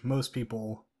 which most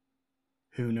people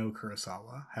who know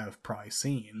Kurosawa have probably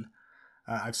seen.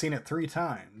 I've seen it 3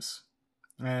 times,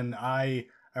 and I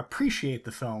appreciate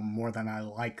the film more than I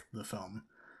like the film.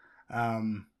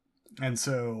 And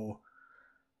so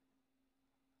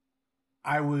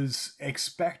I was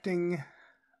expecting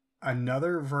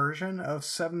another version of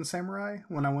Seven Samurai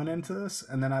when I went into this,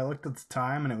 and then I looked at the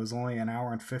time and it was only 1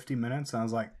 hour and 50 minutes, and I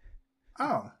was like,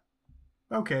 oh,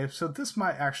 okay, so this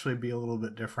might actually be a little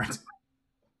bit different.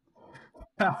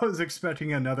 I was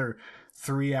expecting another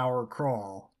 3-hour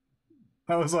crawl.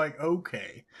 I was like,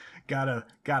 okay, gotta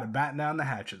batten down the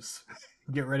hatches.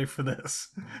 Get ready for this.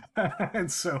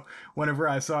 And so whenever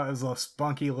I saw it was a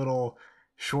spunky little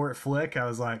short flick, I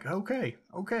was like, okay,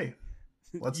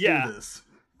 let's do this.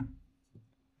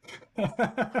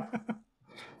 I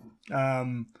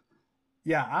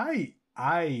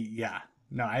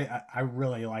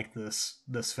really like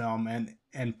this film,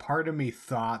 and part of me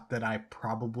thought that I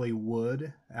probably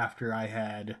would after I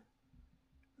had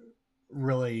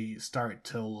really start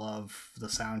to love the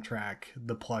soundtrack,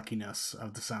 the pluckiness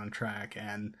of the soundtrack,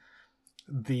 and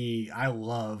I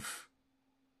love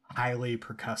highly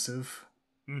percussive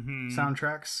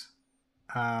soundtracks.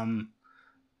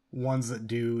 Ones that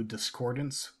do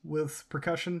discordance with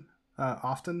percussion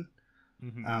often.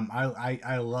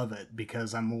 I love it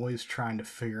because I'm always trying to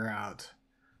figure out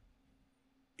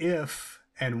if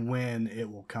and when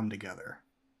it will come together.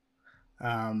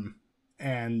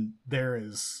 And there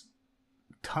is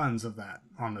tons of that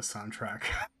on the soundtrack.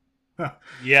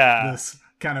 Yeah. This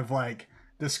kind of like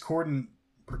discordant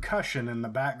percussion in the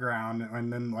background,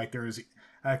 and then like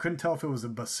I couldn't tell if it was a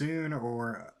bassoon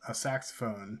or a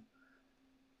saxophone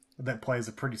that plays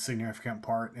a pretty significant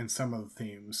part in some of the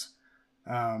themes.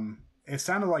 It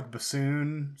sounded like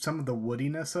bassoon. Some of the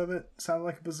woodiness of it sounded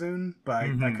like a bassoon, but I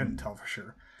couldn't tell for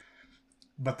sure.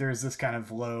 But there's this kind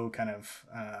of low, kind of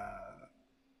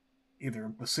either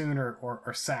bassoon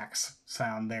or sax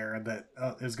sound there that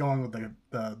is going with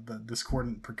the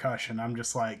discordant percussion. I'm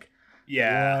just like,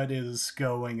 Yeah. what is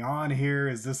going on here?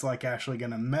 Is this like actually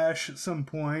going to mesh at some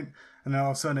point? And then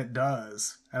all of a sudden it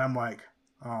does. And I'm like,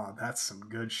 oh, that's some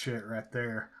good shit right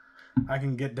there. I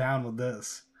can get down with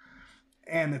this.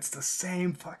 And it's the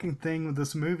same fucking thing with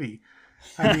this movie.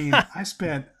 I mean, I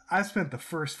spent the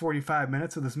first 45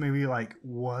 minutes of this movie like,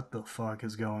 what the fuck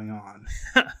is going on?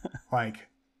 Like,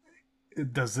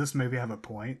 does this movie have a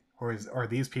point? Or are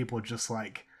these people just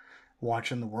like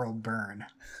watching the world burn?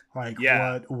 Like,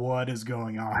 Yeah. what is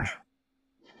going on?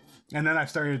 And then I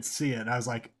started to see it. And I was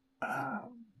like,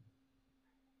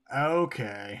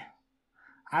 okay.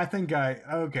 I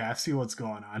see what's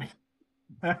going on.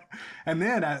 And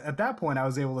then at that point, I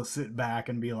was able to sit back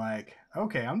and be like,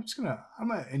 okay, I'm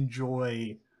gonna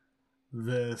enjoy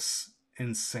this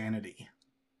insanity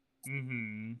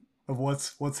of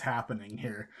what's happening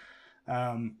here.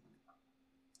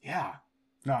 Yeah,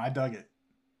 no, I dug it.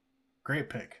 Great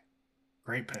pick.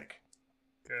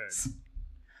 Good. It's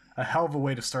a hell of a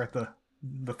way to start the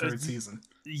third season.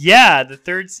 Yeah, the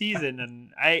third season,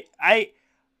 and I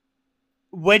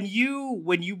when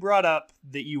you brought up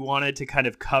that you wanted to kind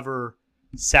of cover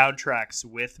soundtracks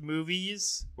with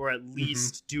movies, or at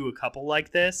least do a couple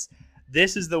like this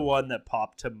is the one that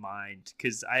popped to mind,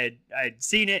 because I had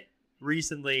seen it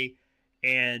recently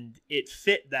and it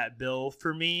fit that bill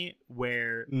for me,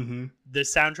 where the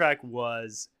soundtrack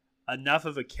was enough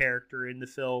of a character in the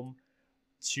film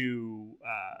to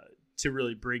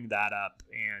really bring that up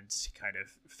and kind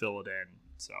of fill it in.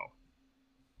 So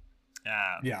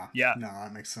yeah, no,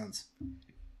 that makes sense.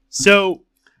 So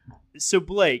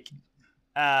Blake,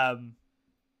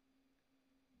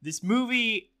 this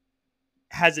movie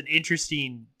has an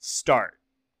interesting start,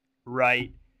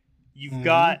 right? You've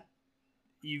got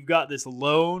this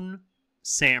lone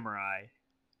samurai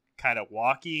kind of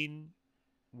walking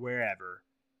wherever,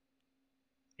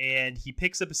 and he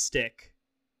picks up a stick,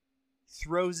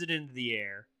 throws it into the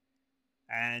air,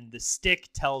 and the stick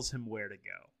tells him where to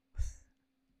go.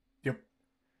 Yep.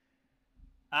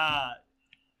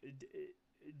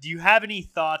 Do you have any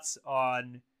thoughts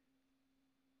on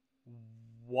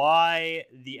why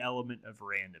the element of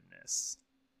randomness?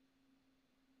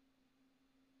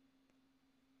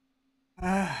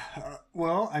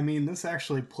 Well, I mean, this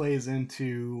actually plays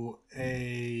into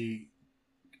a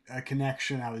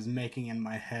connection I was making in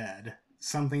my head,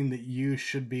 something that you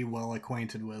should be well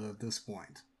acquainted with at this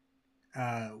point,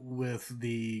 with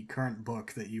the current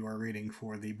book that you are reading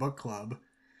for the book club,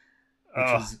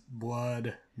 which is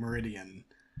Blood Meridian.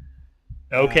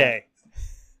 Okay.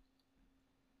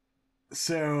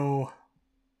 So,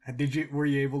 were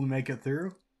you able to make it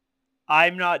through?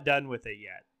 I'm not done with it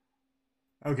yet.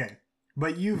 Okay.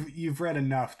 But you've read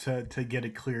enough to get a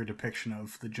clear depiction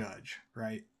of the judge,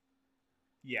 right?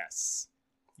 Yes.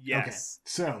 Okay.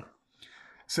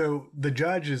 So the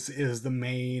judge is the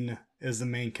main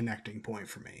connecting point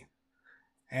for me.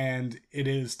 And it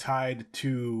is tied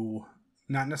to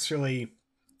not necessarily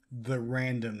the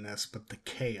randomness, but the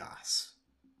chaos.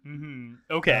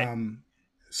 Okay.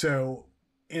 So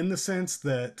in the sense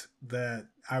that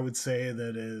I would say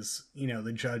that is,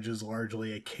 the judge is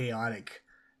largely a chaotic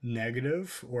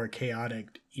negative or a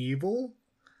chaotic evil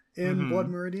in Blood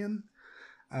Meridian.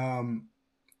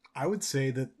 I would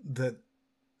say that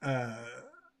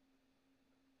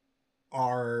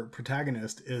our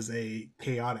protagonist is a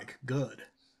chaotic good.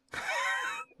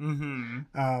 And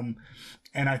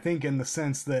I think in the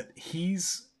sense that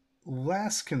he's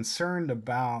less concerned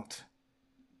about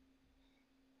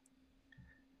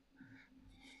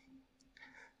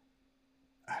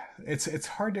it's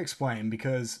hard to explain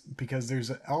because there's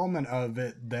an element of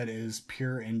it that is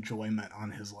pure enjoyment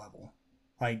on his level.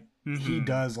 Like he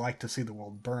does like to see the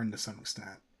world burn to some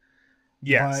extent.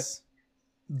 Yes.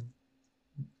 But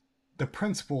the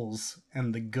principles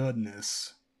and the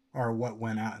goodness are what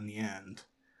went out in the end.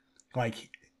 Like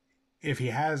if he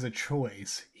has a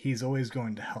choice, he's always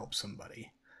going to help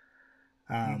somebody.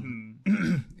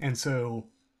 And so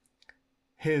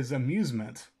his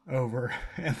amusement over,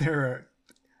 and there are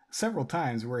several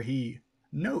times where he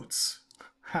notes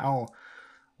how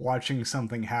watching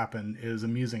something happen is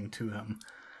amusing to him.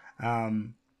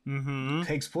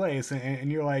 Takes place,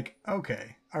 and you're like,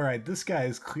 okay, all right, this guy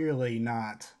is clearly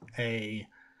not a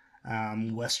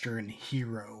Western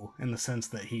hero in the sense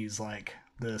that he's like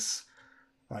this,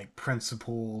 like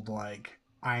principled, like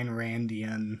Ayn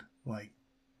Randian, like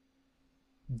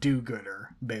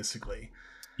do-gooder, basically.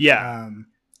 Yeah.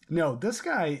 No, this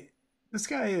guy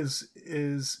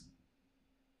is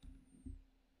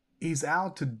he's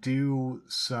out to do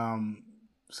some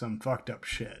fucked up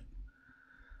shit.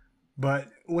 But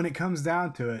when it comes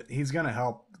down to it, he's going to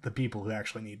help the people who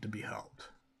actually need to be helped.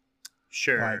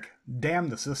 Sure. Like, damn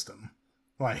the system.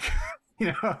 Like,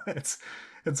 it's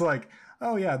like,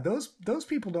 oh yeah, those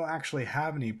people don't actually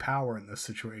have any power in this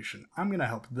situation. I'm going to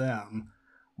help them,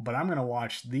 but I'm going to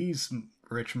watch these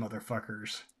rich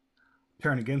motherfuckers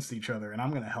turn against each other, and I'm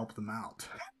going to help them out.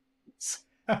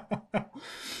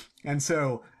 And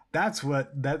so that's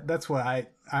what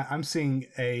I'm seeing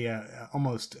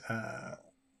almost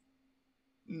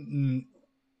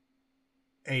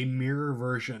a mirror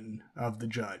version of the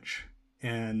judge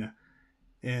in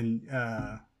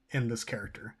this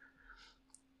character.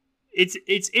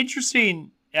 It's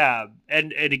interesting,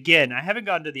 and again, I haven't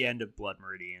gotten to the end of Blood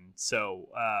Meridian, so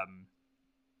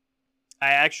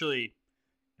I actually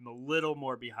am a little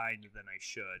more behind than I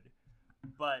should,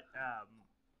 but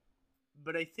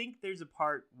I think there's a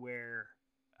part where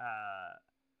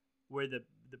the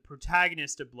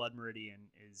protagonist of Blood Meridian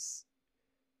is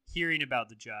hearing about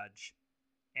the judge,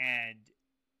 and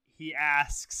he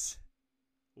asks,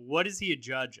 what is he a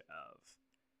judge of?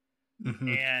 Mm-hmm.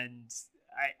 And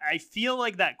I feel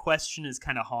like that question is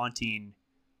kind of haunting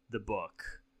the book.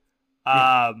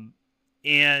 Yeah.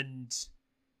 And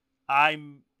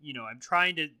I'm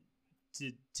trying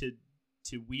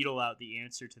to wheedle out the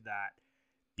answer to that,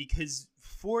 because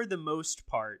for the most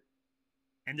part,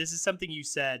 and this is something you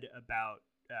said about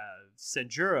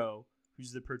Senjuro,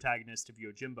 who's the protagonist of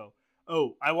Yojimbo.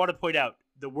 Oh, I want to point out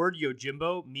the word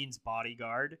Yojimbo means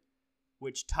bodyguard,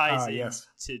 which ties in yes.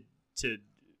 to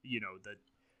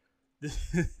the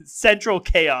central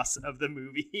chaos of the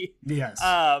movie. Yes.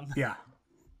 Yeah.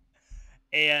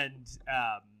 And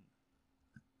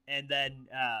then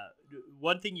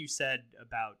one thing you said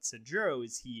about Senjuro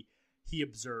is he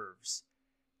observes.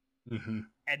 Mm-hmm.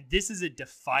 And this is a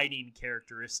defining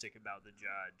characteristic about the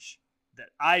judge that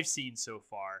I've seen so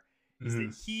far, is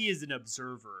that he is an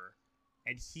observer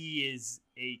and he is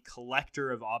a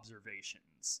collector of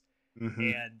observations. Mm-hmm.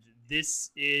 And this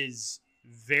is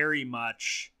very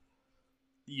much,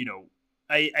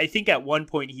 I think at one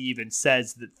point he even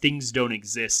says that things don't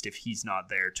exist if he's not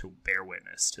there to bear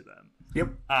witness to them. Yep.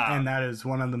 And that is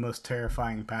one of the most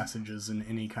terrifying passages in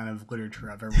any kind of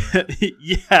literature I've ever read.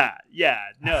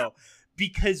 No,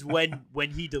 because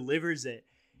when he delivers it,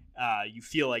 you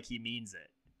feel like he means it.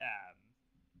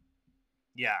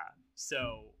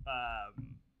 So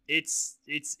it's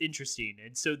interesting,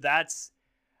 and so that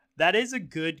is a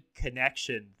good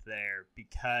connection there,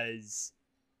 because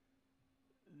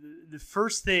the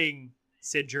first thing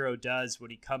Senjuro does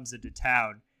when he comes into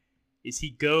town is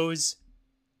he goes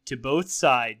to both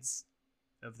sides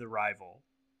of the rival,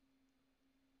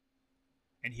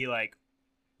 and he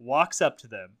walks up to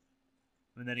them,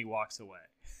 and then he walks away.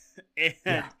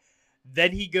 And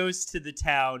then he goes to the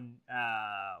town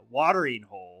watering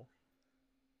hole,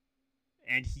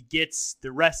 and he gets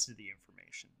the rest of the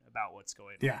information about what's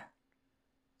going on. Yeah.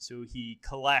 So he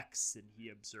collects and he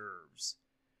observes.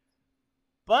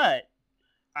 But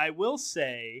I will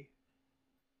say,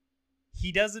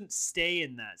 he doesn't stay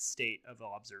in that state of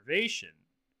observation.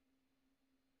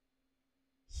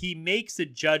 He makes a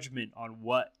judgment on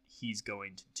what he's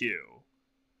going to do.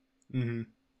 Mm-hmm.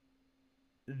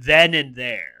 Then and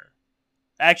there.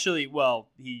 Actually, well,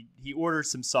 he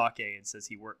orders some sake and says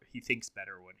he thinks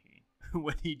better when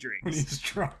he drinks. When he's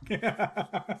drunk.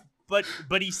 But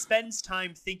he spends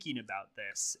time thinking about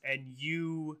this, and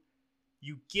you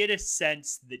get a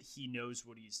sense that he knows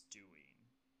what he's doing.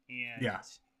 And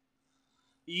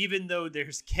even though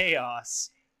there's chaos,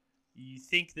 you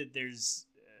think that there's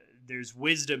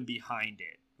wisdom behind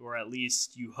it, or at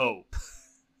least you hope.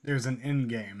 There's an end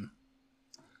game.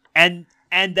 And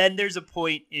then there's a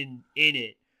point in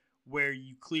it where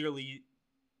you clearly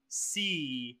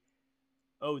see,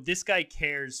 oh, this guy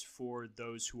cares for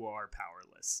those who are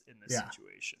powerless in this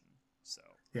situation. So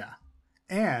yeah.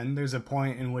 And there's a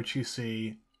point in which you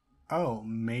see, oh,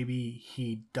 maybe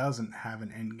he doesn't have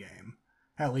an end game.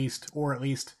 At least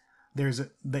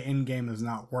the end game is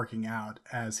not working out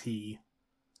as he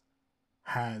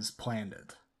has planned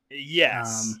it.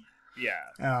 Yes.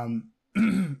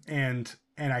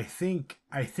 And I think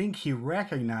he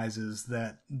recognizes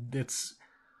that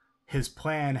his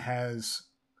plan has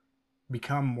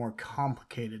become more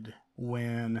complicated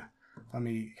when let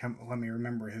me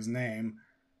remember his name.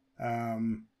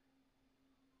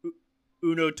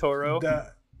 Uno Toro.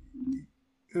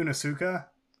 Unasuka.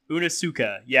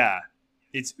 Yeah.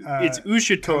 It's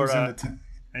Ushitora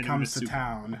comes to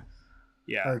town.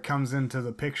 Yeah. Or comes into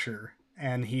the picture,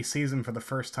 and he sees him for the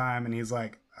first time, and he's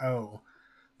like, "Oh,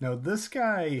 no, this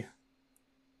guy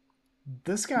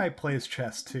plays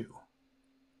chess too."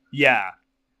 Yeah.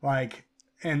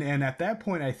 and at that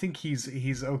point, I think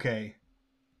he's okay.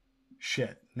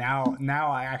 Shit. Now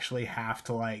I actually have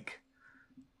to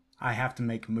I have to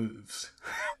make moves.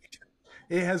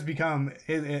 It has become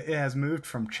it has moved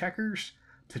from checkers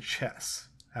to chess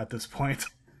at this point.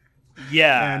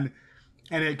 Yeah.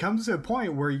 And it comes to a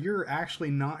point where you're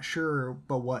actually not sure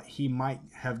but what he might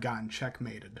have gotten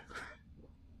checkmated.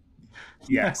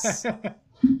 Yes.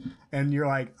 And you're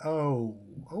like, "Oh,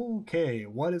 okay,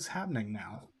 what is happening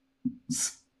now?"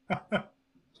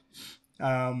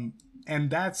 And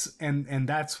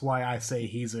that's why I say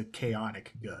he's a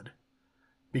chaotic good.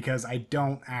 Because I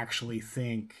don't actually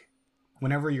think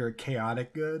whenever you're a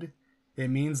chaotic good, it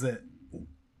means that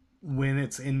when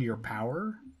it's in your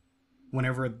power,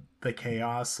 whenever the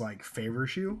chaos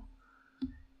favors you,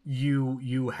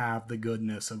 you have the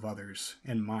goodness of others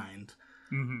in mind.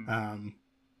 Mm-hmm.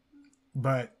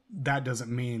 But that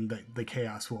doesn't mean that the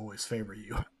chaos will always favor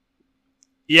you.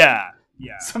 Yeah.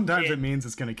 Yeah. Sometimes it means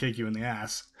it's going to kick you in the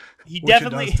ass, He which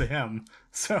definitely it does to him.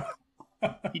 So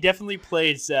he definitely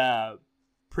plays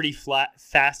pretty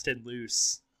fast and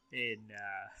loose in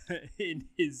in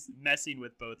his messing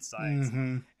with both sides.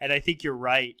 Mm-hmm. And I think you're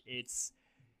right.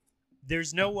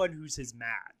 There's no one who's his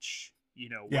match.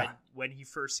 When he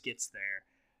first gets there,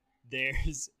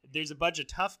 there's a bunch of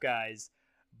tough guys,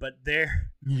 but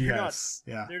they're not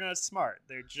smart.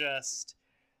 They're just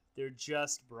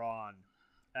brawn.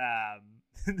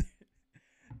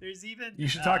 There's even you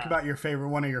should talk about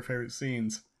one of your favorite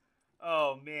scenes.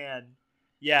 Oh man,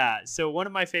 yeah. So one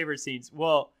of my favorite scenes.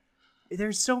 Well,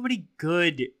 there's so many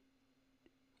good,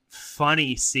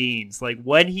 funny scenes. Like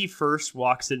when he first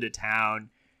walks into town,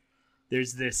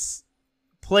 there's this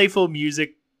playful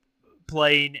music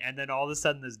playing, and then all of a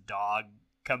sudden this dog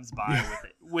comes by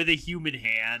with a human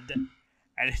hand, and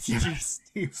it's just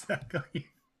exactly.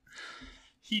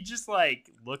 He just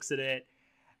looks at it,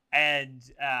 and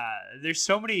there's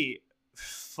so many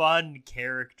fun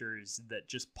characters that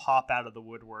just pop out of the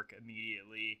woodwork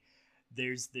immediately.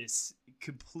 There's this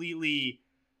completely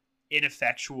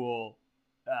ineffectual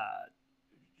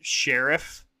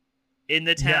sheriff in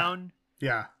the town,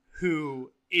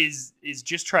 who is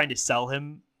just trying to sell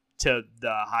him to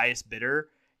the highest bidder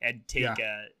and take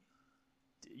a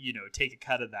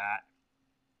cut of that.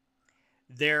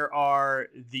 There are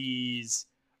these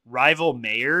rival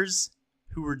mayors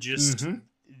who are just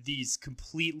these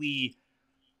completely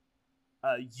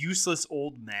useless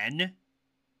old men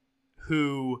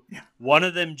who one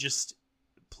of them just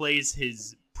plays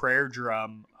his prayer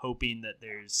drum hoping that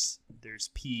there's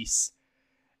peace.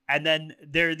 And then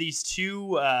there are these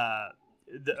two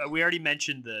we already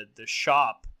mentioned the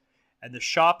shop, and the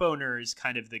shop owner is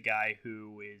kind of the guy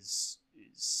who is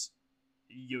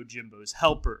Yojimbo's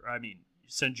helper. I mean,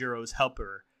 Sanjuro's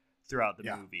helper throughout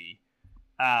the movie.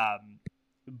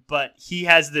 But he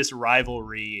has this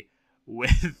rivalry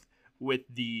with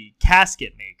the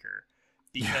casket maker,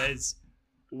 because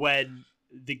when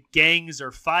the gangs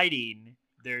are fighting,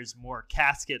 there's more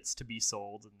caskets to be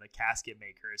sold and the casket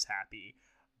maker is happy,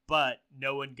 but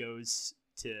no one goes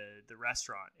to the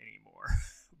restaurant anymore.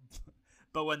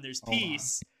 But when there's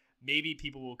peace, maybe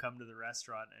people will come to the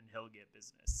restaurant and he'll get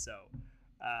business. So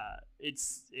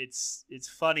it's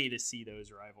funny to see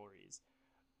those rivalries.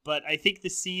 But I think the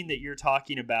scene that you're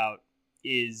talking about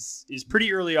is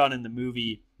pretty early on in the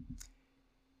movie.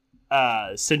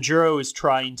 Sanjuro is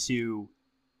trying to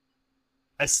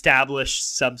establish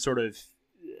some sort of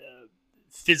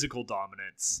physical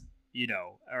dominance,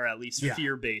 or at least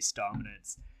fear-based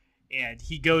dominance. And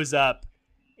he goes up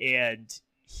and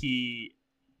he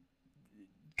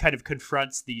kind of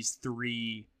confronts these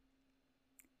three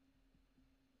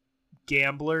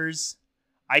gamblers.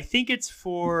 I think it's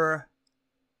for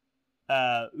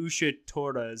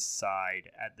Ushitora's side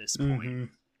at this point,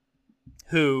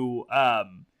 who,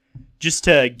 just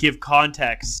to give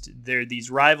context, they're these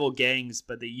rival gangs,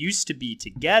 but they used to be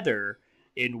together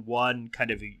in one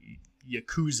kind of a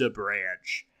Yakuza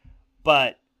branch.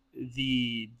 But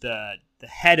the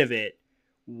head of it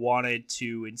wanted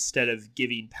to, instead of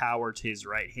giving power to his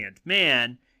right-hand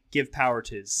man, give power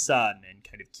to his son and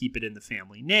kind of keep it in the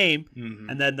family name.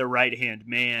 And then the right-hand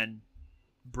man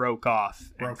broke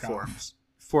off and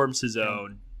forms his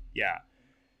own. Yeah.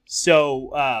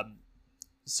 So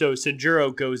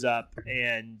Sanjuro goes up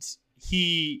and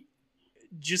he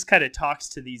just kind of talks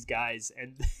to these guys,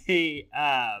 and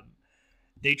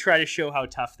they try to show how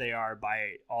tough they are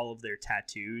by all of their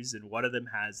tattoos. And one of them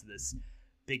has this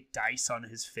big dice on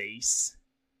his face,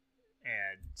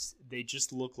 and they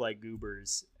just look like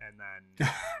goobers. And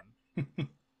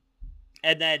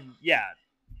then,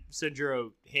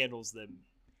 Sanjuro handles them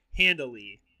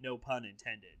handily, no pun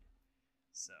intended.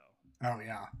 So Oh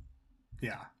yeah,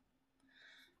 yeah.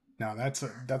 No, that's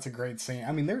a great scene.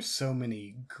 I mean, there's so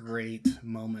many great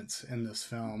moments in this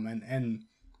film, and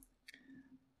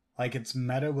like it's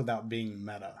meta without being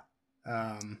meta.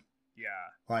 Um, Yeah.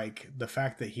 like the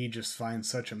fact that he just finds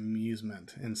such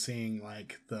amusement in seeing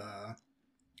like the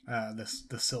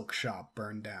silk shop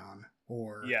burn down,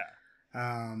 or Yeah.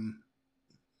 um,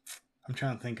 I'm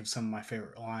trying to think of some of my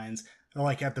favorite lines,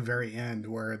 like at the very end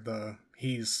where the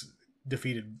he's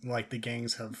defeated, like the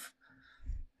gangs have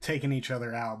taken each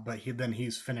other out, but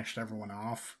he's finished everyone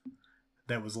off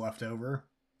that was left over.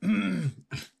 And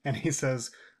he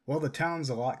says, "Well, the town's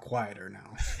a lot quieter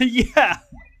now." Yeah.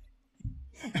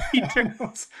 He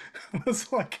I was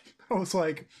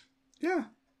like, yeah.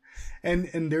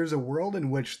 And there's a world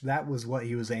in which that was what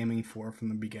he was aiming for from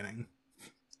the beginning.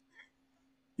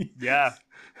 Yeah.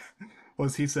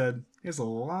 Was he said, "There's a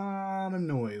lot of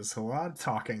noise, a lot of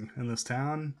talking in this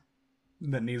town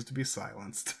that needs to be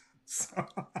silenced." So,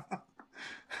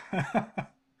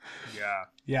 Yeah.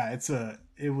 yeah,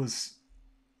 it was.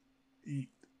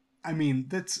 I mean,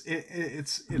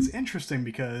 it's interesting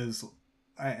because,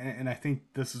 I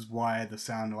think this is why the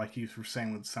sound, like you were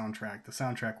saying with the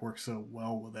soundtrack works so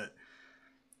well with it,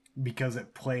 because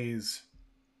it plays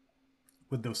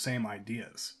with those same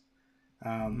ideas.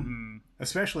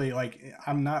 Especially like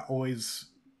I'm not always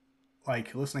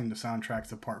like listening to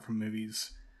soundtracks apart from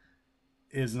movies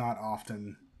is not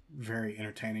often very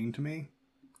entertaining to me.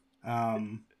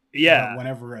 Yeah. But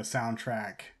whenever a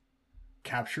soundtrack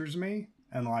captures me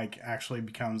and like actually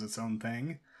becomes its own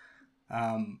thing,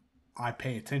 I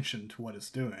pay attention to what it's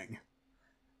doing.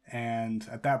 And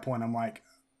at that point, I'm like,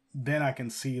 then I can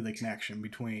see the connection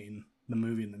between the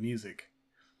movie and the music.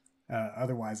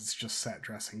 Otherwise, it's just set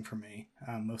dressing for me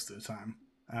most of the time.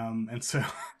 And so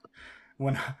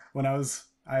when I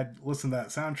listened to that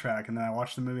soundtrack and then I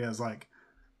watched the movie, I was like,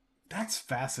 that's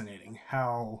fascinating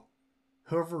how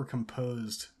whoever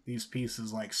composed these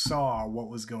pieces like saw what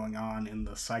was going on in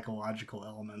the psychological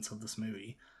elements of this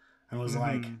movie and was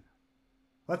like,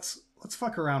 let's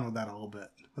fuck around with that a little bit.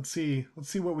 Let's see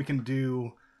what we can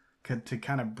do to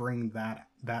kind of bring that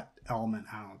element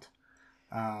out.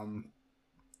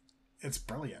 It's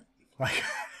brilliant. Like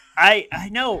I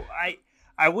know.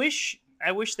 I wish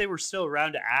they were still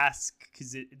around to ask,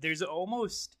 because there's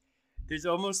almost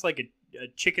like a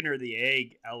chicken or the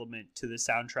egg element to the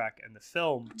soundtrack and the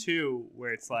film too,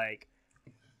 where it's like,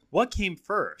 what came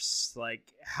first?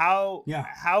 Like how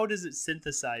does it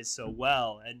synthesize so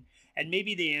well? And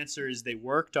maybe the answer is they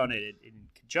worked on it in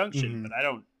conjunction, but I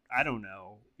don't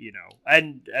know, you know.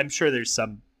 And I'm sure there's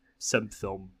some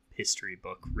film history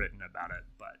book written about it,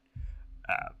 but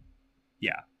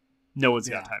yeah, no one's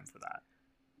got time for that.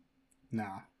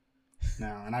 No,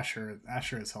 and I sure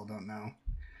as hell don't know.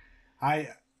 I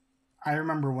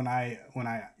remember when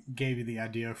I gave you the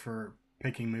idea for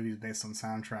picking movies based on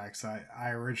soundtracks, I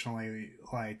originally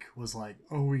was like,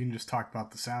 oh, we can just talk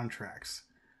about the soundtracks,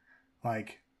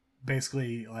 like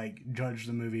basically like judge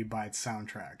the movie by its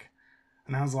soundtrack.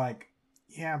 And I was like,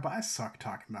 yeah, but I suck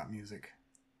talking about music.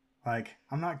 Like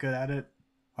I'm not good at it.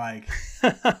 Like,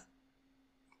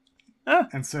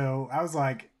 and so I was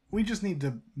like, we just need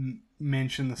to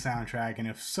mention the soundtrack, and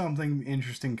if something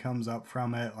interesting comes up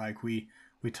from it, like we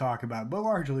talk about it. But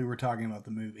largely we're talking about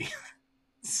the movie.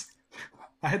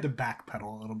 I had to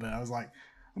backpedal a little bit. I was like,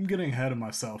 I'm getting ahead of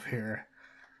myself here.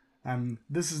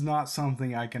 This is not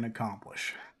something I can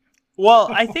accomplish. Well,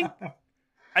 I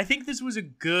think this was a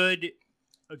good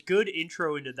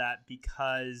intro into that,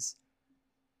 because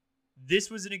this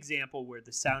was an example where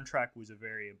the soundtrack was a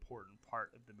very important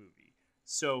part of the movie.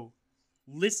 So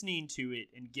listening to it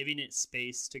and giving it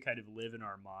space to kind of live in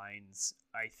our minds,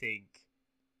 I think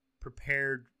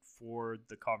prepared for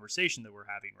the conversation that we're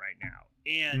having right now,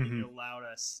 and it allowed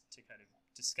us to kind of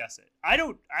discuss it. I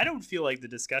don't feel like the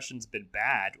discussion's been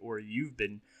bad or you've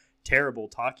been terrible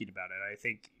talking about it. I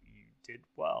think you did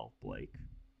well, Blake.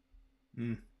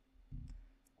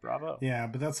 Bravo. Yeah,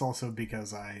 but that's also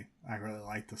because I really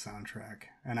like the soundtrack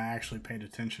and I actually paid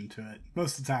attention to it.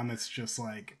 Most of the time it's just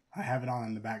like I have it on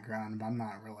in the background, but I'm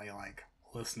not really like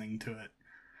listening to it.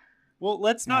 Well,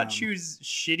 let's not choose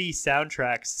shitty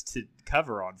soundtracks to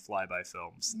cover on Flyby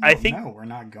Films. No, we're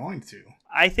not going to.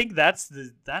 I think that's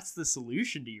the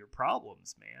solution to your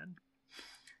problems, man.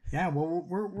 Yeah, well,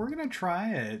 we're gonna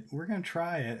try it. We're gonna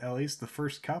try it, at least the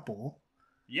first couple.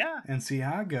 Yeah. And see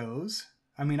how it goes.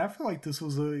 I mean, I feel like this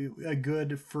was a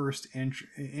good first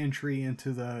entry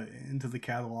into the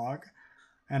catalog,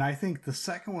 and I think the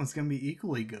second one's gonna be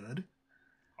equally good.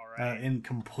 All right. In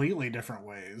completely different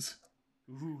ways.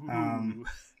 Ooh.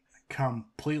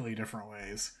 Completely different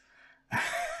ways.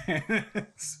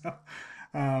 so,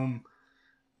 um,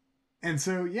 and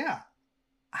so yeah,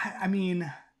 I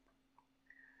mean,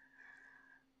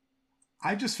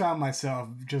 I just found myself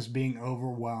just being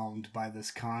overwhelmed by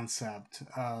this concept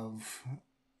of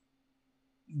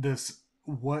this.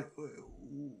 What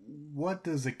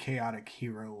does a chaotic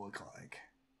hero look like?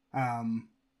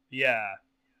 Yeah.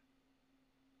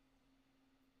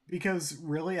 Because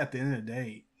really, at the end of the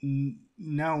day,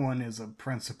 no one is a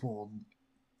principled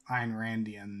Ayn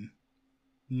Randian,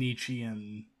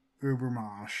 Nietzschean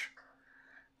Ubermensch.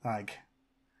 Like,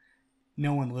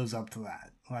 no one lives up to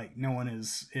that. Like, no one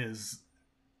is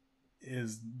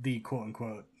the quote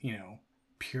unquote,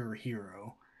 pure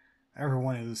hero.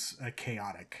 Everyone is a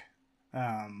chaotic,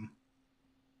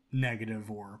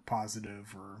 negative or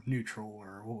positive or neutral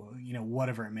or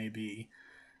whatever it may be,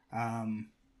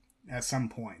 at some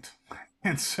point.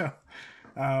 And so,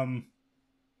 part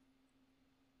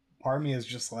of me is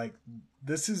just like,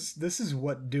 this is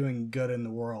what doing good in the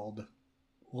world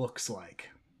looks like.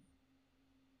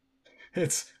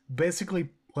 It's basically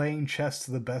playing chess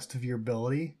to the best of your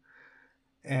ability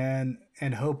and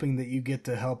hoping that you get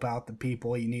to help out the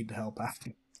people you need to help out.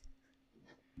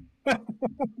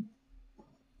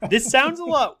 This sounds a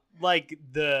lot like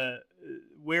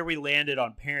where we landed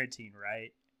on parenting,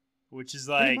 right? Which is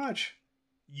like, pretty much,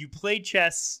 you play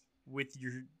chess with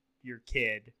your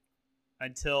kid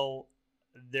until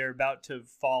they're about to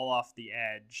fall off the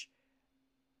edge,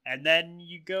 and then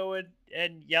you go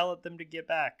and yell at them to get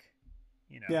back.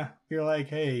 Yeah, you're like,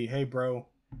 hey, bro,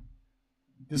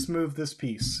 just move this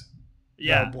piece.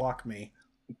 Yeah, that'll block me.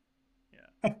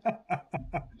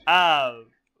 Yeah.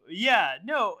 Yeah.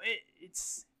 No, it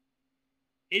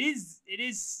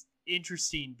is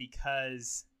interesting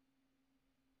because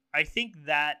I think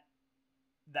that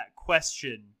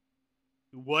question,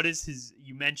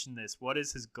 you mentioned this, what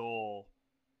is his goal,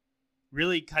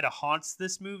 really kind of haunts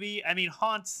this movie. I mean,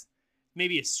 haunts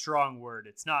maybe a strong word.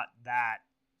 It's not that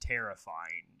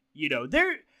terrifying.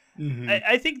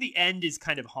 I think the end is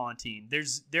kind of haunting.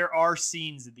 There are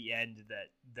scenes at the end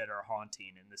that are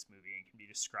haunting in this movie and can be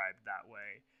described that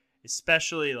way,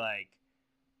 especially like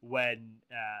when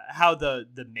how the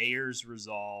mayors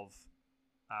resolve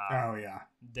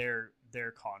their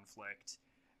conflict.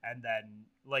 And then,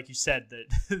 like you said, that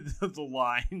the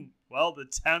line, well, the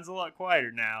town's a lot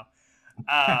quieter now,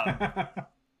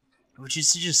 which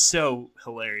is just so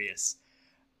hilarious.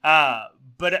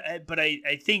 But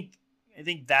I think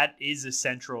that is a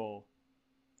central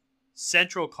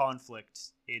conflict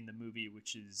in the movie,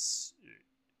 which is,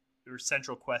 or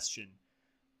central question,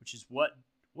 which is what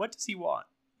does he want?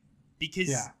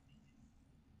 Because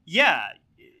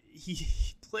he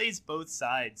plays both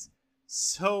sides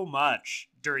so much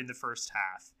during the first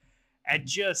half and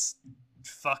just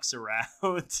fucks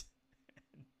around.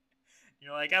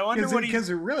 You're like, I wonder what is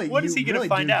he going to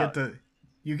find out?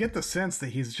 You get the sense that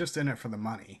he's just in it for the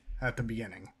money at the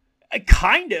beginning.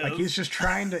 Kind of. Like he's just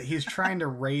trying to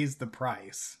raise the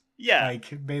price. Yeah.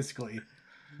 Like basically.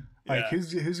 Like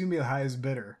who's gonna be the highest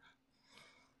bidder?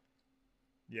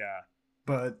 Yeah.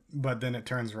 But then it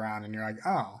turns around and you're like,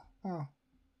 oh,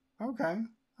 okay,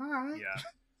 all right. Yeah.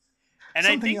 And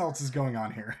something else is going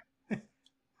on here.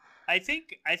 I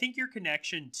think your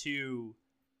connection to,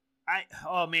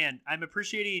 I'm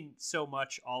appreciating so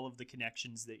much all of the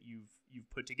connections that you've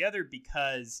put together,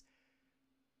 because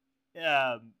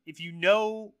if you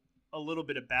know a little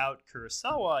bit about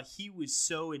Kurosawa, he was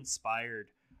so inspired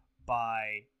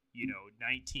by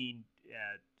 1930s,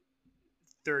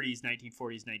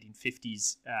 1940s,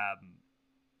 1950s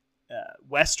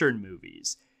Western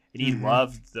movies, and he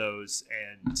loved those,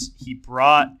 and he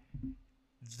brought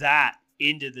that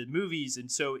into the movies.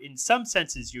 And so in some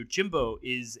senses, Yojimbo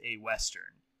is a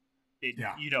Western.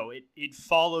 It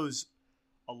follows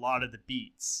a lot of the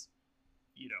beats.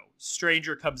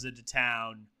 Stranger comes into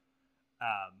town,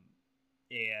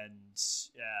 and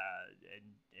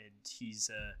he's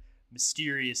a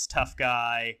mysterious tough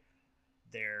guy.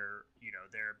 They're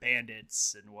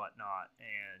bandits and whatnot,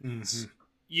 and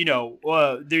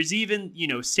there's even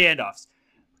standoffs.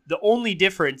 The only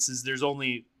difference is there's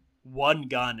only one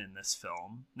gun in this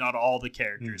film. Not all the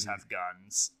characters have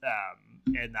guns,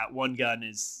 and that one gun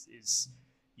is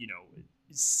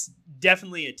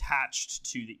definitely attached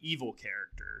to the evil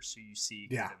character. So you see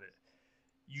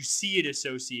you see it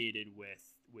associated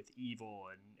with evil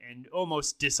and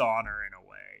almost dishonor in a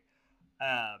way.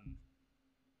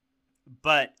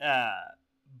 But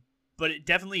it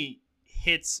definitely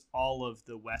hits all of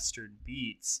the Western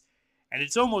beats, and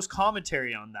it's almost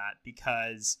commentary on that,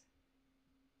 because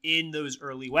in those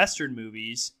early Western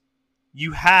movies,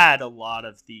 you had a lot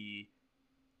of the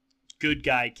good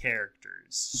guy characters,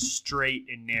 straight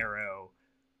and narrow,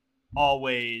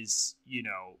 always,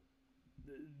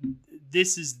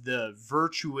 this is the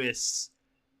virtuous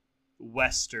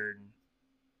Western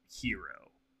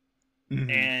hero.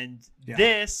 Mhm. And Yeah.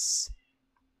 this,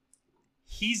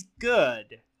 he's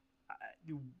good.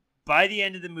 By the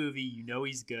end of the movie,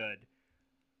 he's good.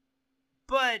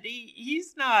 But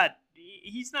he's not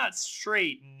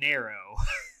straight and narrow.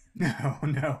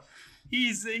 No.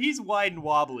 He's wide and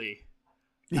wobbly.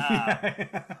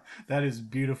 That is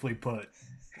beautifully put.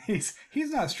 He's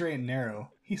not straight and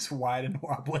narrow. He's wide and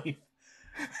wobbly.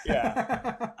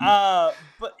 Yeah.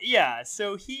 But yeah,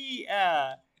 so he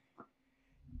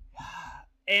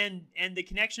and the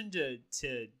connection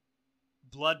to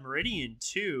Blood Meridian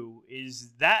too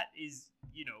is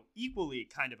equally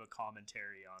kind of a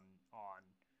commentary on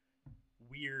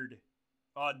weird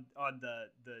on the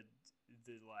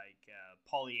like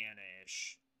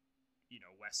Pollyanna-ish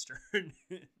Western.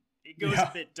 It goes a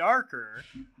bit darker,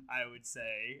 I would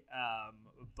say,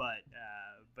 but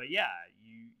yeah,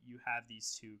 you have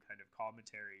these two kind of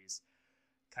commentaries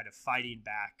kind of fighting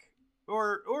back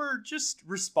or just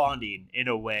responding in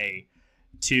a way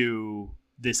to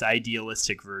this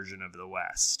idealistic version of the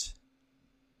West.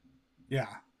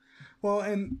 Yeah. Well,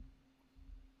 and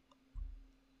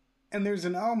there's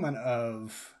an element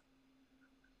of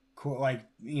Cormac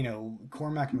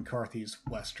McCarthy's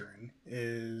Western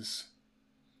is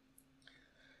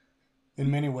in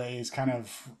many ways kind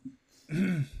of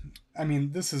I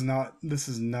mean, this is not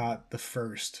the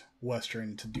first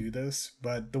Western to do this,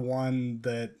 but the one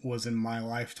that was in my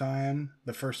lifetime,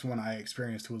 the first one I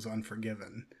experienced was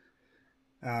Unforgiven,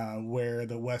 where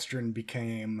the Western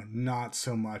became not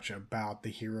so much about the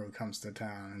hero comes to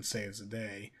town and saves the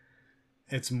day.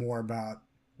 It's more about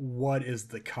what is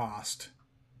the cost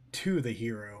to the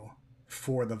hero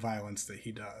for the violence that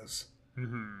he does.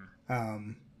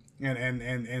 Mm-hmm.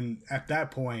 And at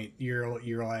that point,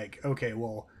 you're like, okay,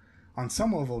 well, on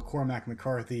some level, Cormac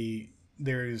McCarthy,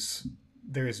 there's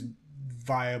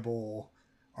viable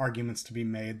arguments to be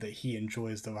made that he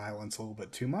enjoys the violence a little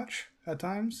bit too much at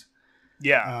times.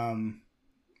 Yeah.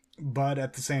 But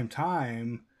at the same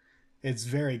time, it's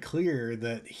very clear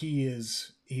that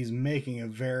he's making a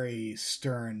very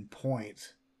stern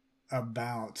point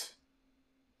about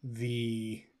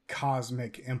the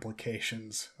cosmic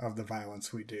implications of the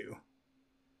violence we do.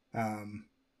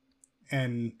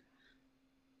 And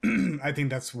I think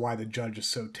that's why the judge is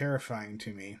so terrifying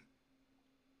to me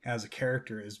as a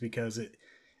character, is because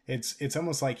it's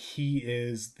almost like he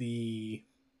is the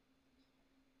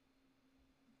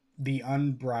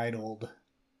unbridled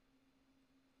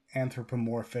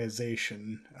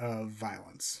anthropomorphization of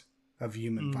violence, of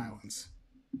human violence.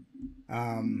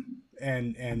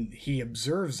 And he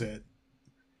observes it,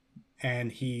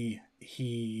 and he's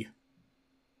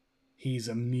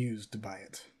amused by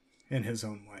it in his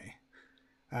own way.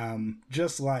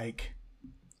 Just like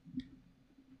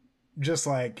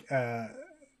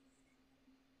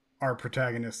our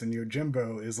protagonist in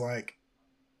Yojimbo is like,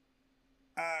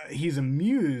 he's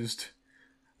amused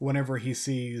whenever he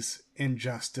sees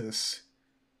injustice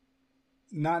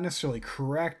not necessarily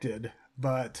corrected,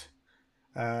 but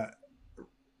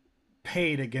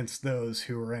paid against those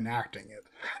who are enacting it.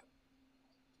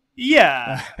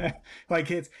 Yeah. Like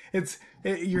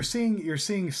you're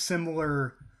seeing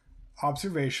similar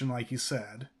observation, like you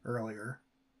said earlier,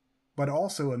 but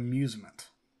also amusement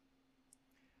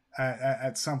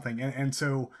at something, and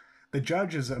so the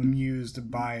judge is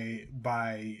amused by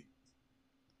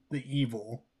the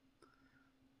evil,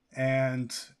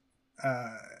 and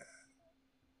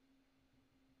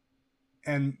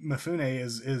Mifune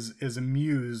is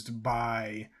amused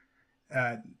by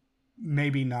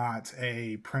maybe not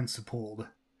a principled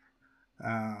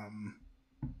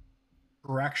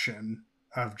correction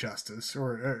of justice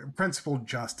or principled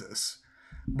justice,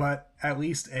 but at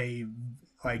least a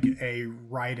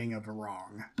righting of a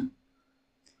wrong.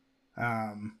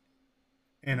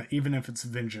 And even if it's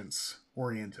vengeance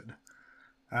oriented,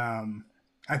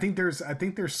 I think there's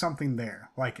something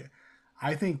there. Like,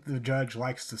 I think the judge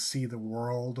likes to see the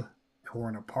world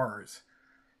torn apart,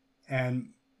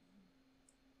 and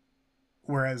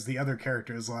whereas the other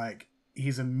character is like,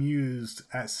 he's amused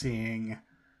at seeing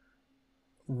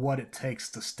what it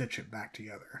takes to stitch it back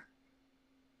together.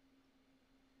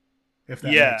 If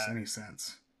that makes any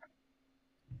sense.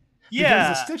 Yeah. Because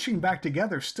the stitching back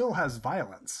together still has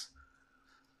violence.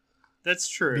 That's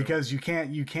true. Because you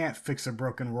can't fix a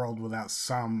broken world without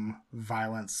some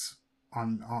violence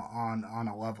on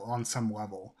a level, on some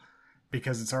level,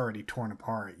 because it's already torn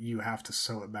apart. You have to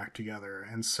sew it back together,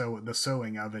 and so the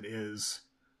sewing of it is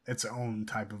its own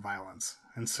type of violence.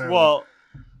 And so, well,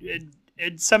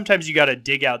 and sometimes you got to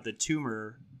dig out the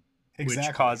tumor, exactly,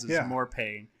 which causes yeah. more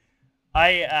pain.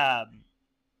 I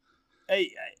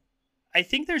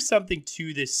think there's something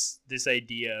to this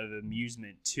idea of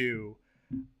amusement too,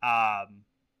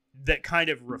 that kind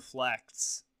of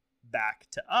reflects back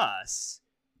to us,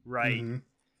 right? Mm-hmm.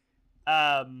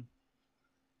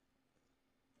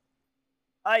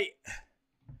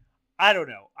 I don't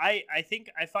know. I think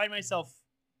I find myself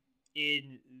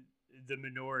in the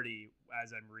minority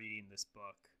as I'm reading this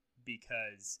book,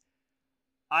 because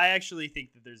I actually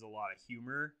think that there's a lot of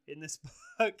humor in this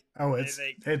book. Oh, it's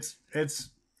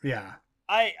yeah.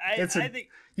 I think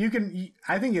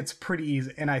I think it's pretty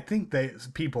easy, and I think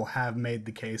that people have made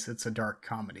the case it's a dark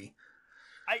comedy.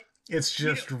 It's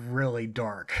just really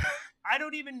dark. I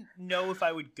don't even know if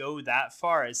I would go that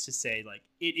far as to say like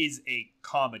it is a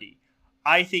comedy.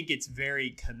 I think it's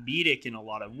very comedic in a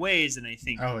lot of ways, and I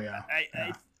think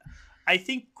I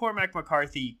think Cormac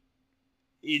McCarthy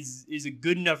is a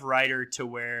good enough writer to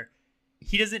where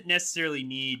he doesn't necessarily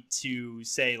need to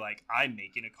say like I'm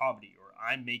making a comedy or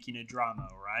I'm making a drama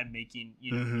or I'm making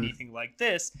anything like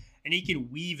this, and he can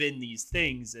weave in these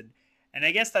things, and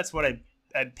I guess that's what I'm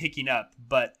picking up.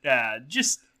 But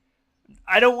just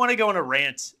I don't want to go on a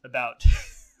rant about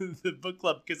the book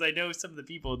club, because I know some of the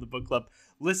people in the book club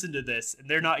listen to this and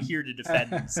they're not here to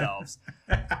defend themselves.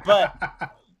 But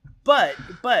I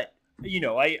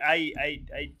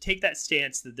take that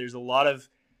stance that there's a lot.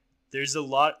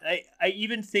 I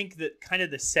even think that kind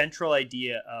of the central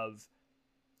idea of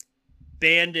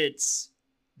bandits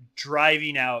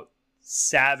driving out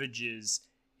savages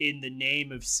in the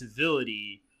name of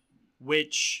civility,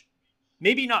 which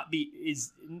maybe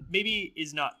is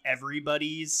not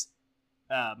everybody's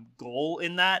goal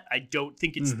in that. I don't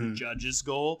think it's the judge's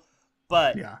goal,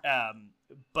 but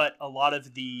a lot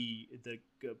of the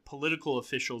political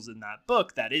officials in that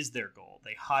book, that is their goal.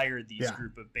 They hire these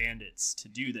group of bandits to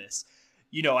do this.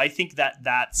 I think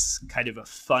that's kind of a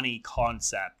funny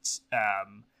concept,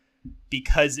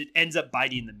 because it ends up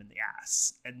biting them in the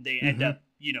ass, and they end up,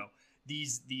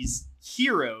 these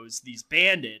heroes, these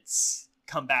bandits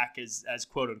come back as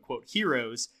quote unquote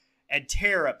heroes and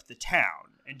tear up the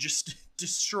town and just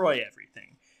destroy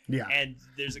everything. Yeah. And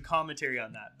there's a commentary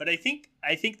on that. But I think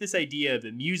this idea of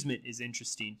amusement is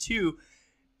interesting too,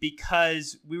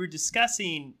 because we were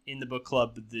discussing in the book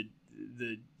club the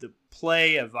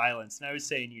play of violence, and I was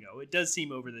saying, it does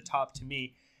seem over the top to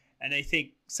me. And I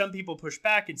think some people pushed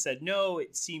back and said, no,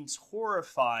 it seems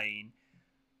horrifying.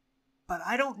 But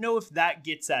I don't know if that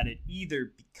gets at it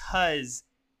either, because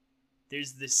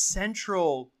there's this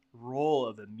central role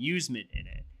of amusement in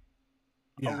it.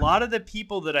 Yeah. A lot of the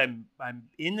people that I'm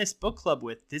in this book club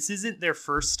with, this isn't their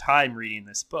first time reading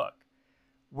this book.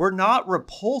 We're not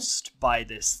repulsed by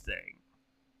this thing.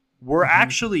 We're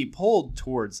actually pulled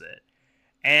towards it.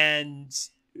 And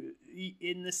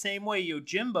in the same way,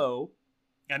 Sanjuro,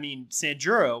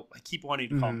 I keep wanting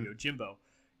to call him Yojimbo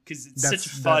because it's such a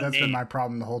fun name. That's been my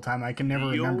problem the whole time. I can never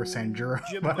remember Sanjuro.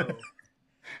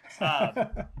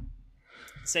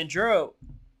 Sanjuro,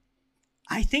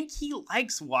 I think he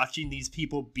likes watching these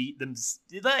people beat them.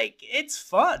 Like, it's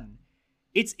fun.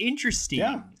 It's interesting.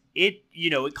 Yeah. It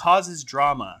causes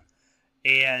drama.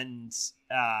 And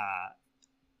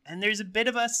there's a bit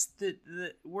of us that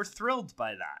we're thrilled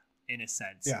by that, in a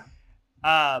sense. Yeah.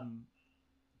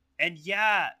 And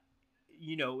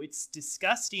it's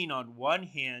disgusting on one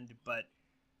hand, but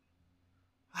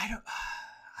I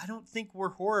don't think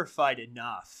we're horrified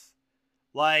enough.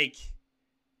 Like,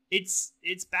 it's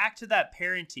back to that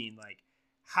parenting. Like,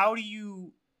 how do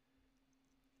you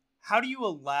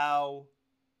allow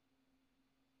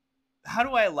how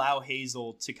do I allow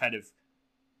Hazel to kind of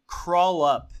crawl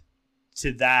up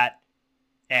to that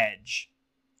edge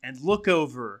and look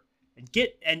over and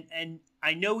get and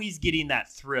I know he's getting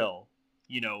that thrill,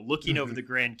 looking over the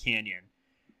Grand Canyon,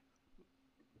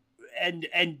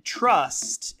 and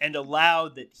trust and allow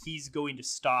that he's going to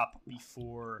stop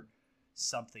before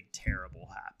something terrible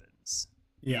happens.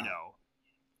 Yeah.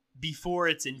 Before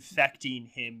it's infecting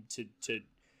him to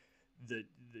the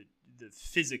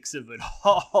physics of it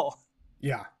all.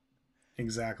 Yeah,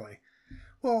 exactly.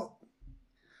 Well,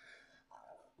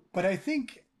 but I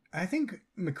think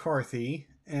McCarthy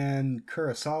and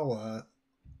Kurosawa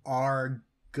are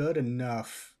good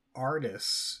enough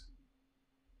artists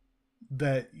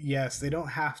that, yes, they don't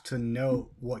have to know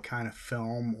what kind of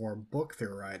film or book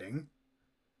they're writing,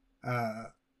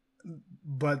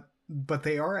 but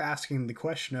they are asking the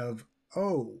question of,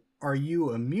 oh, are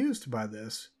you amused by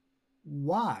this?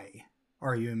 Why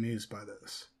are you amused by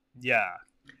this? Yeah.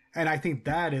 And I think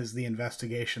that is the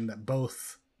investigation that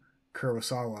both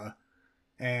Kurosawa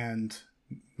and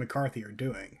McCarthy are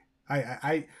doing.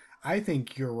 I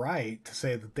think you're right to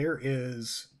say that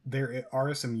there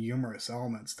are some humorous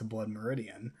elements to Blood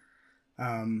Meridian,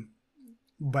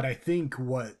 but I think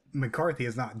what McCarthy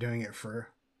is not doing it for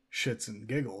shits and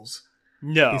giggles.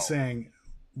 No. He's saying,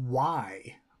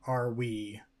 why are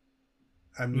we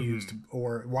amused,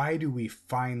 or why do we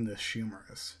find this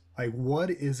humorous? Like, what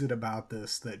is it about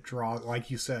this that like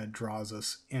you said, draws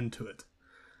us into it?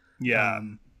 Yeah.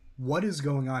 What is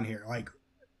going on here? Like,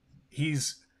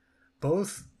 he's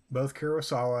both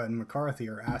Kurosawa and McCarthy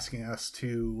are asking us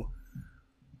to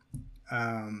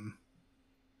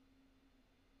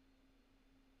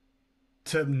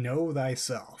know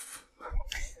thyself.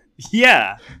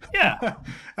 Yeah. Yeah.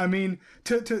 I mean,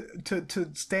 to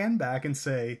stand back and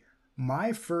say,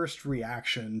 my first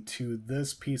reaction to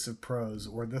this piece of prose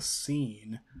or this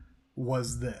scene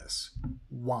was this.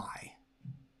 Why?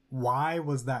 Why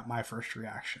was that my first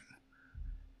reaction?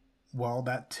 Well,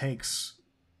 that takes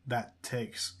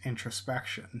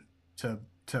introspection to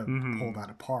pull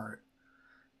that apart.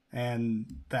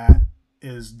 And that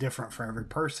is different for every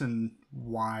person,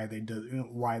 why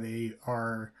they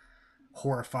are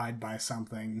horrified by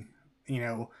something.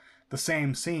 The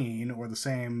same scene or the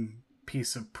same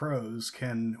piece of prose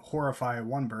can horrify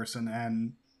one person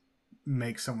and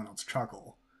make someone else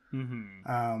chuckle.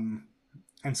 And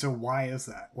so why is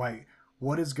that? Why?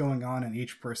 What is going on in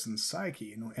each person's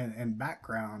psyche and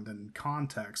background and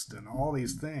context and all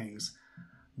these things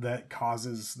that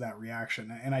causes that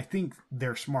reaction? And I think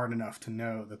they're smart enough to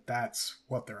know that that's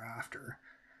what they're after.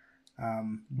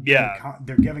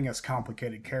 They're giving us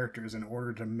complicated characters in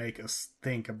order to make us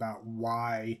think about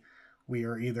why we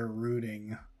are either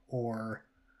rooting or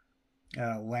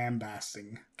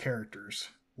lambasting characters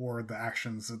or the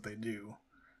actions that they do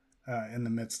in the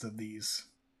midst of these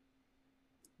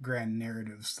grand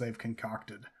narratives they've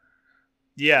concocted.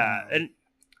 Yeah, and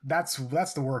that's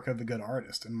the work of a good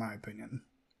artist, in my opinion.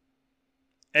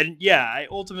 And yeah, I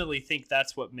ultimately think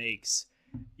that's what makes,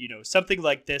 something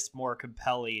like this more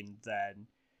compelling than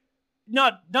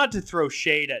not to throw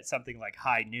shade at something like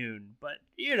High Noon, but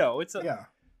it's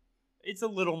a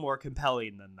little more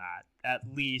compelling than that. At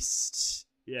least,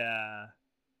 yeah,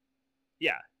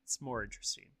 it's more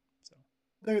interesting.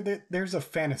 There's a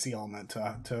fantasy element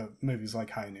to movies like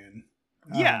High Noon.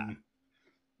 Yeah.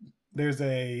 There's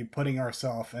a putting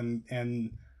ourselves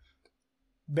and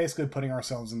basically putting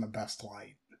ourselves in the best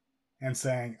light and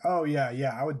saying, oh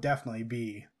yeah, I would definitely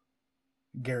be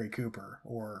Gary Cooper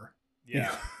or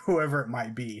whoever it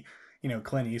might be,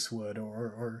 Clint Eastwood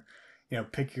or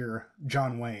pick your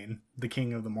John Wayne, the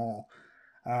king of them all.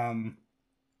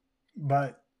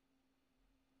 But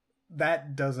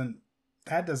that doesn't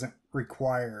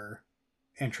require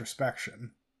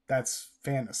introspection. That's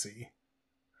fantasy.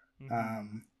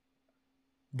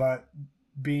 But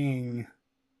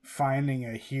finding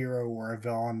a hero or a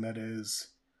villain that is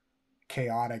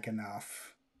chaotic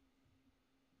enough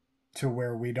to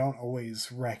where we don't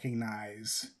always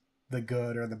recognize the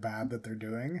good or the bad that they're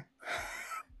doing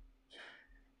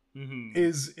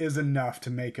is enough to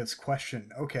make us question,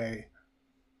 okay,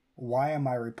 why am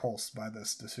I repulsed by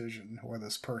this decision or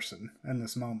this person in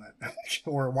this moment?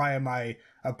 Or why am I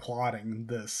applauding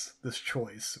this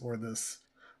choice or this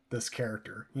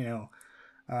character?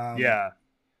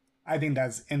 I think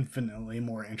that's infinitely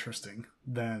more interesting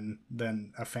than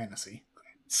a fantasy.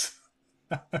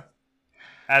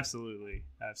 Absolutely.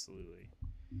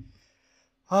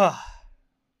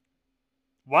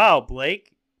 Wow,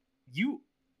 Blake, you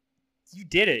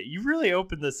did it. You really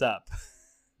opened this up.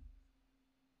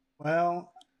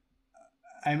 Well,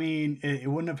 I mean, it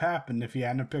wouldn't have happened if you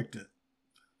hadn't picked it.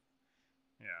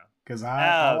 Yeah. Because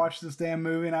I watched this damn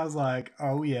movie and I was like,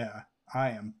 oh yeah,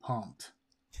 I am pumped.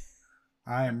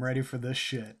 I am ready for this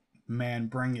shit. Man,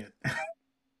 bring it.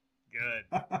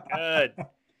 Good.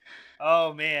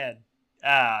 Oh man.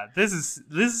 This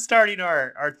is starting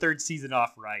our third season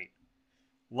off right.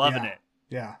 Loving it.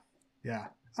 Yeah.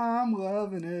 I'm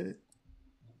loving it.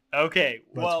 Okay,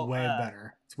 but it's way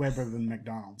better. It's way better than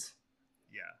McDonald's.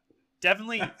 Yeah,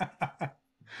 definitely.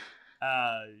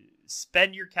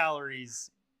 Spend your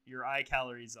eye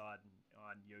calories on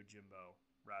Yojimbo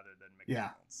rather than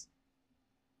McDonald's.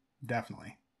 Yeah,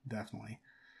 definitely.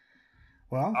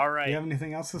 Well, all right. Do you have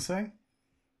anything else to say?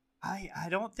 I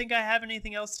don't think I have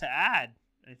anything else to add.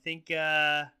 I think,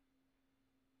 I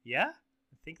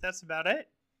think that's about it.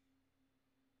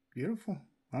 Beautiful.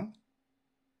 Well,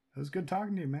 it was good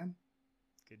talking to you, man.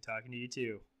 Good talking to you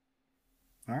too.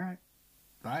 All right.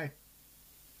 Bye.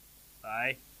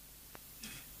 Bye.